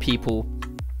the new people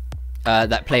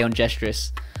that play on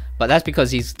JStris, but that's because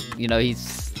he's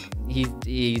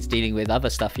dealing with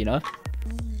other stuff, you know.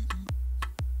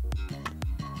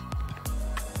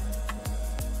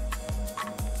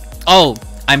 Oh,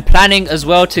 I'm planning as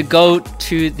well to go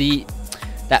to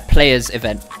that players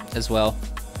event as well.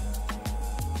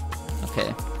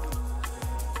 Okay.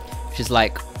 Which is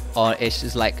like, it's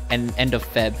just like end of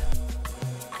Feb.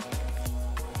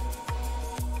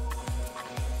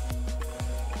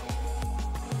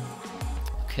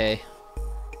 Okay.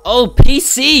 Oh,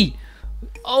 PC!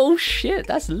 Oh shit,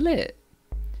 that's lit.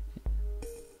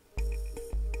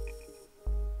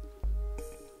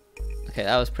 Okay,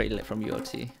 that was pretty lit from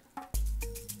UOT.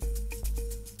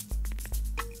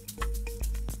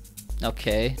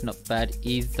 Okay, not bad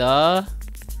either.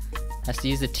 Has to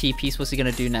use the T piece. What's he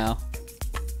gonna do now?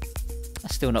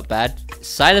 Still not bad.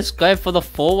 Silas going for the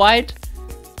 4 wide.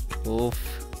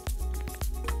 Oof.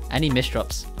 And he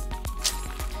misdrops.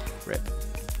 Rip.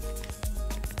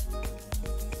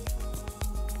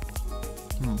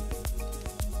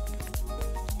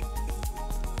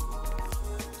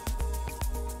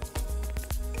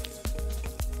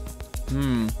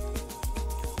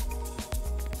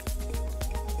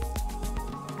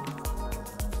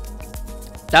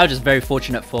 That was just very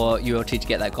fortunate for ULT to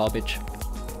get that garbage.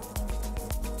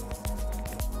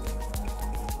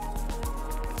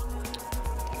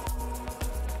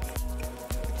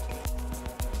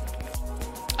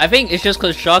 I think it's just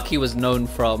because Sharky was known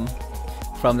from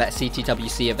that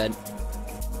CTWC event.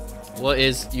 What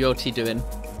is ULT doing?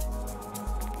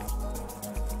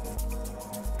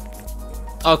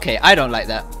 Okay, I don't like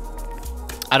that.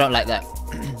 I don't like that.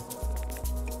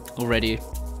 Already.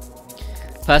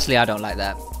 Personally, I don't like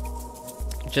that.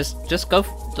 Just go,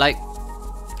 like...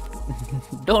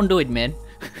 don't do it, man.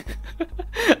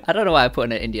 I don't know why I put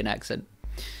in an Indian accent.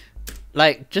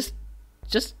 Like, just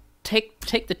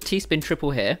take the T-spin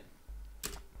triple here.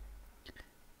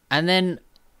 And then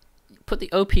put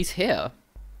the OPs here.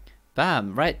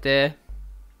 Bam, right there.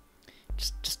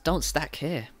 Just don't stack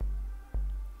here.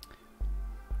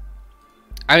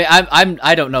 I mean,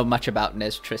 I don't know much about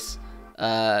JStris.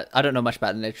 I don't know much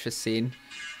about the JStris scene,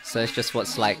 so it's just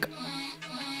what's like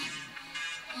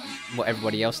what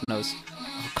everybody else knows.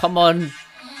 Oh, come on,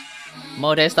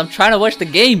 Modest, I'm trying to watch the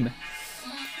game.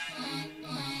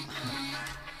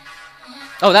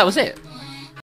 Oh, that was it.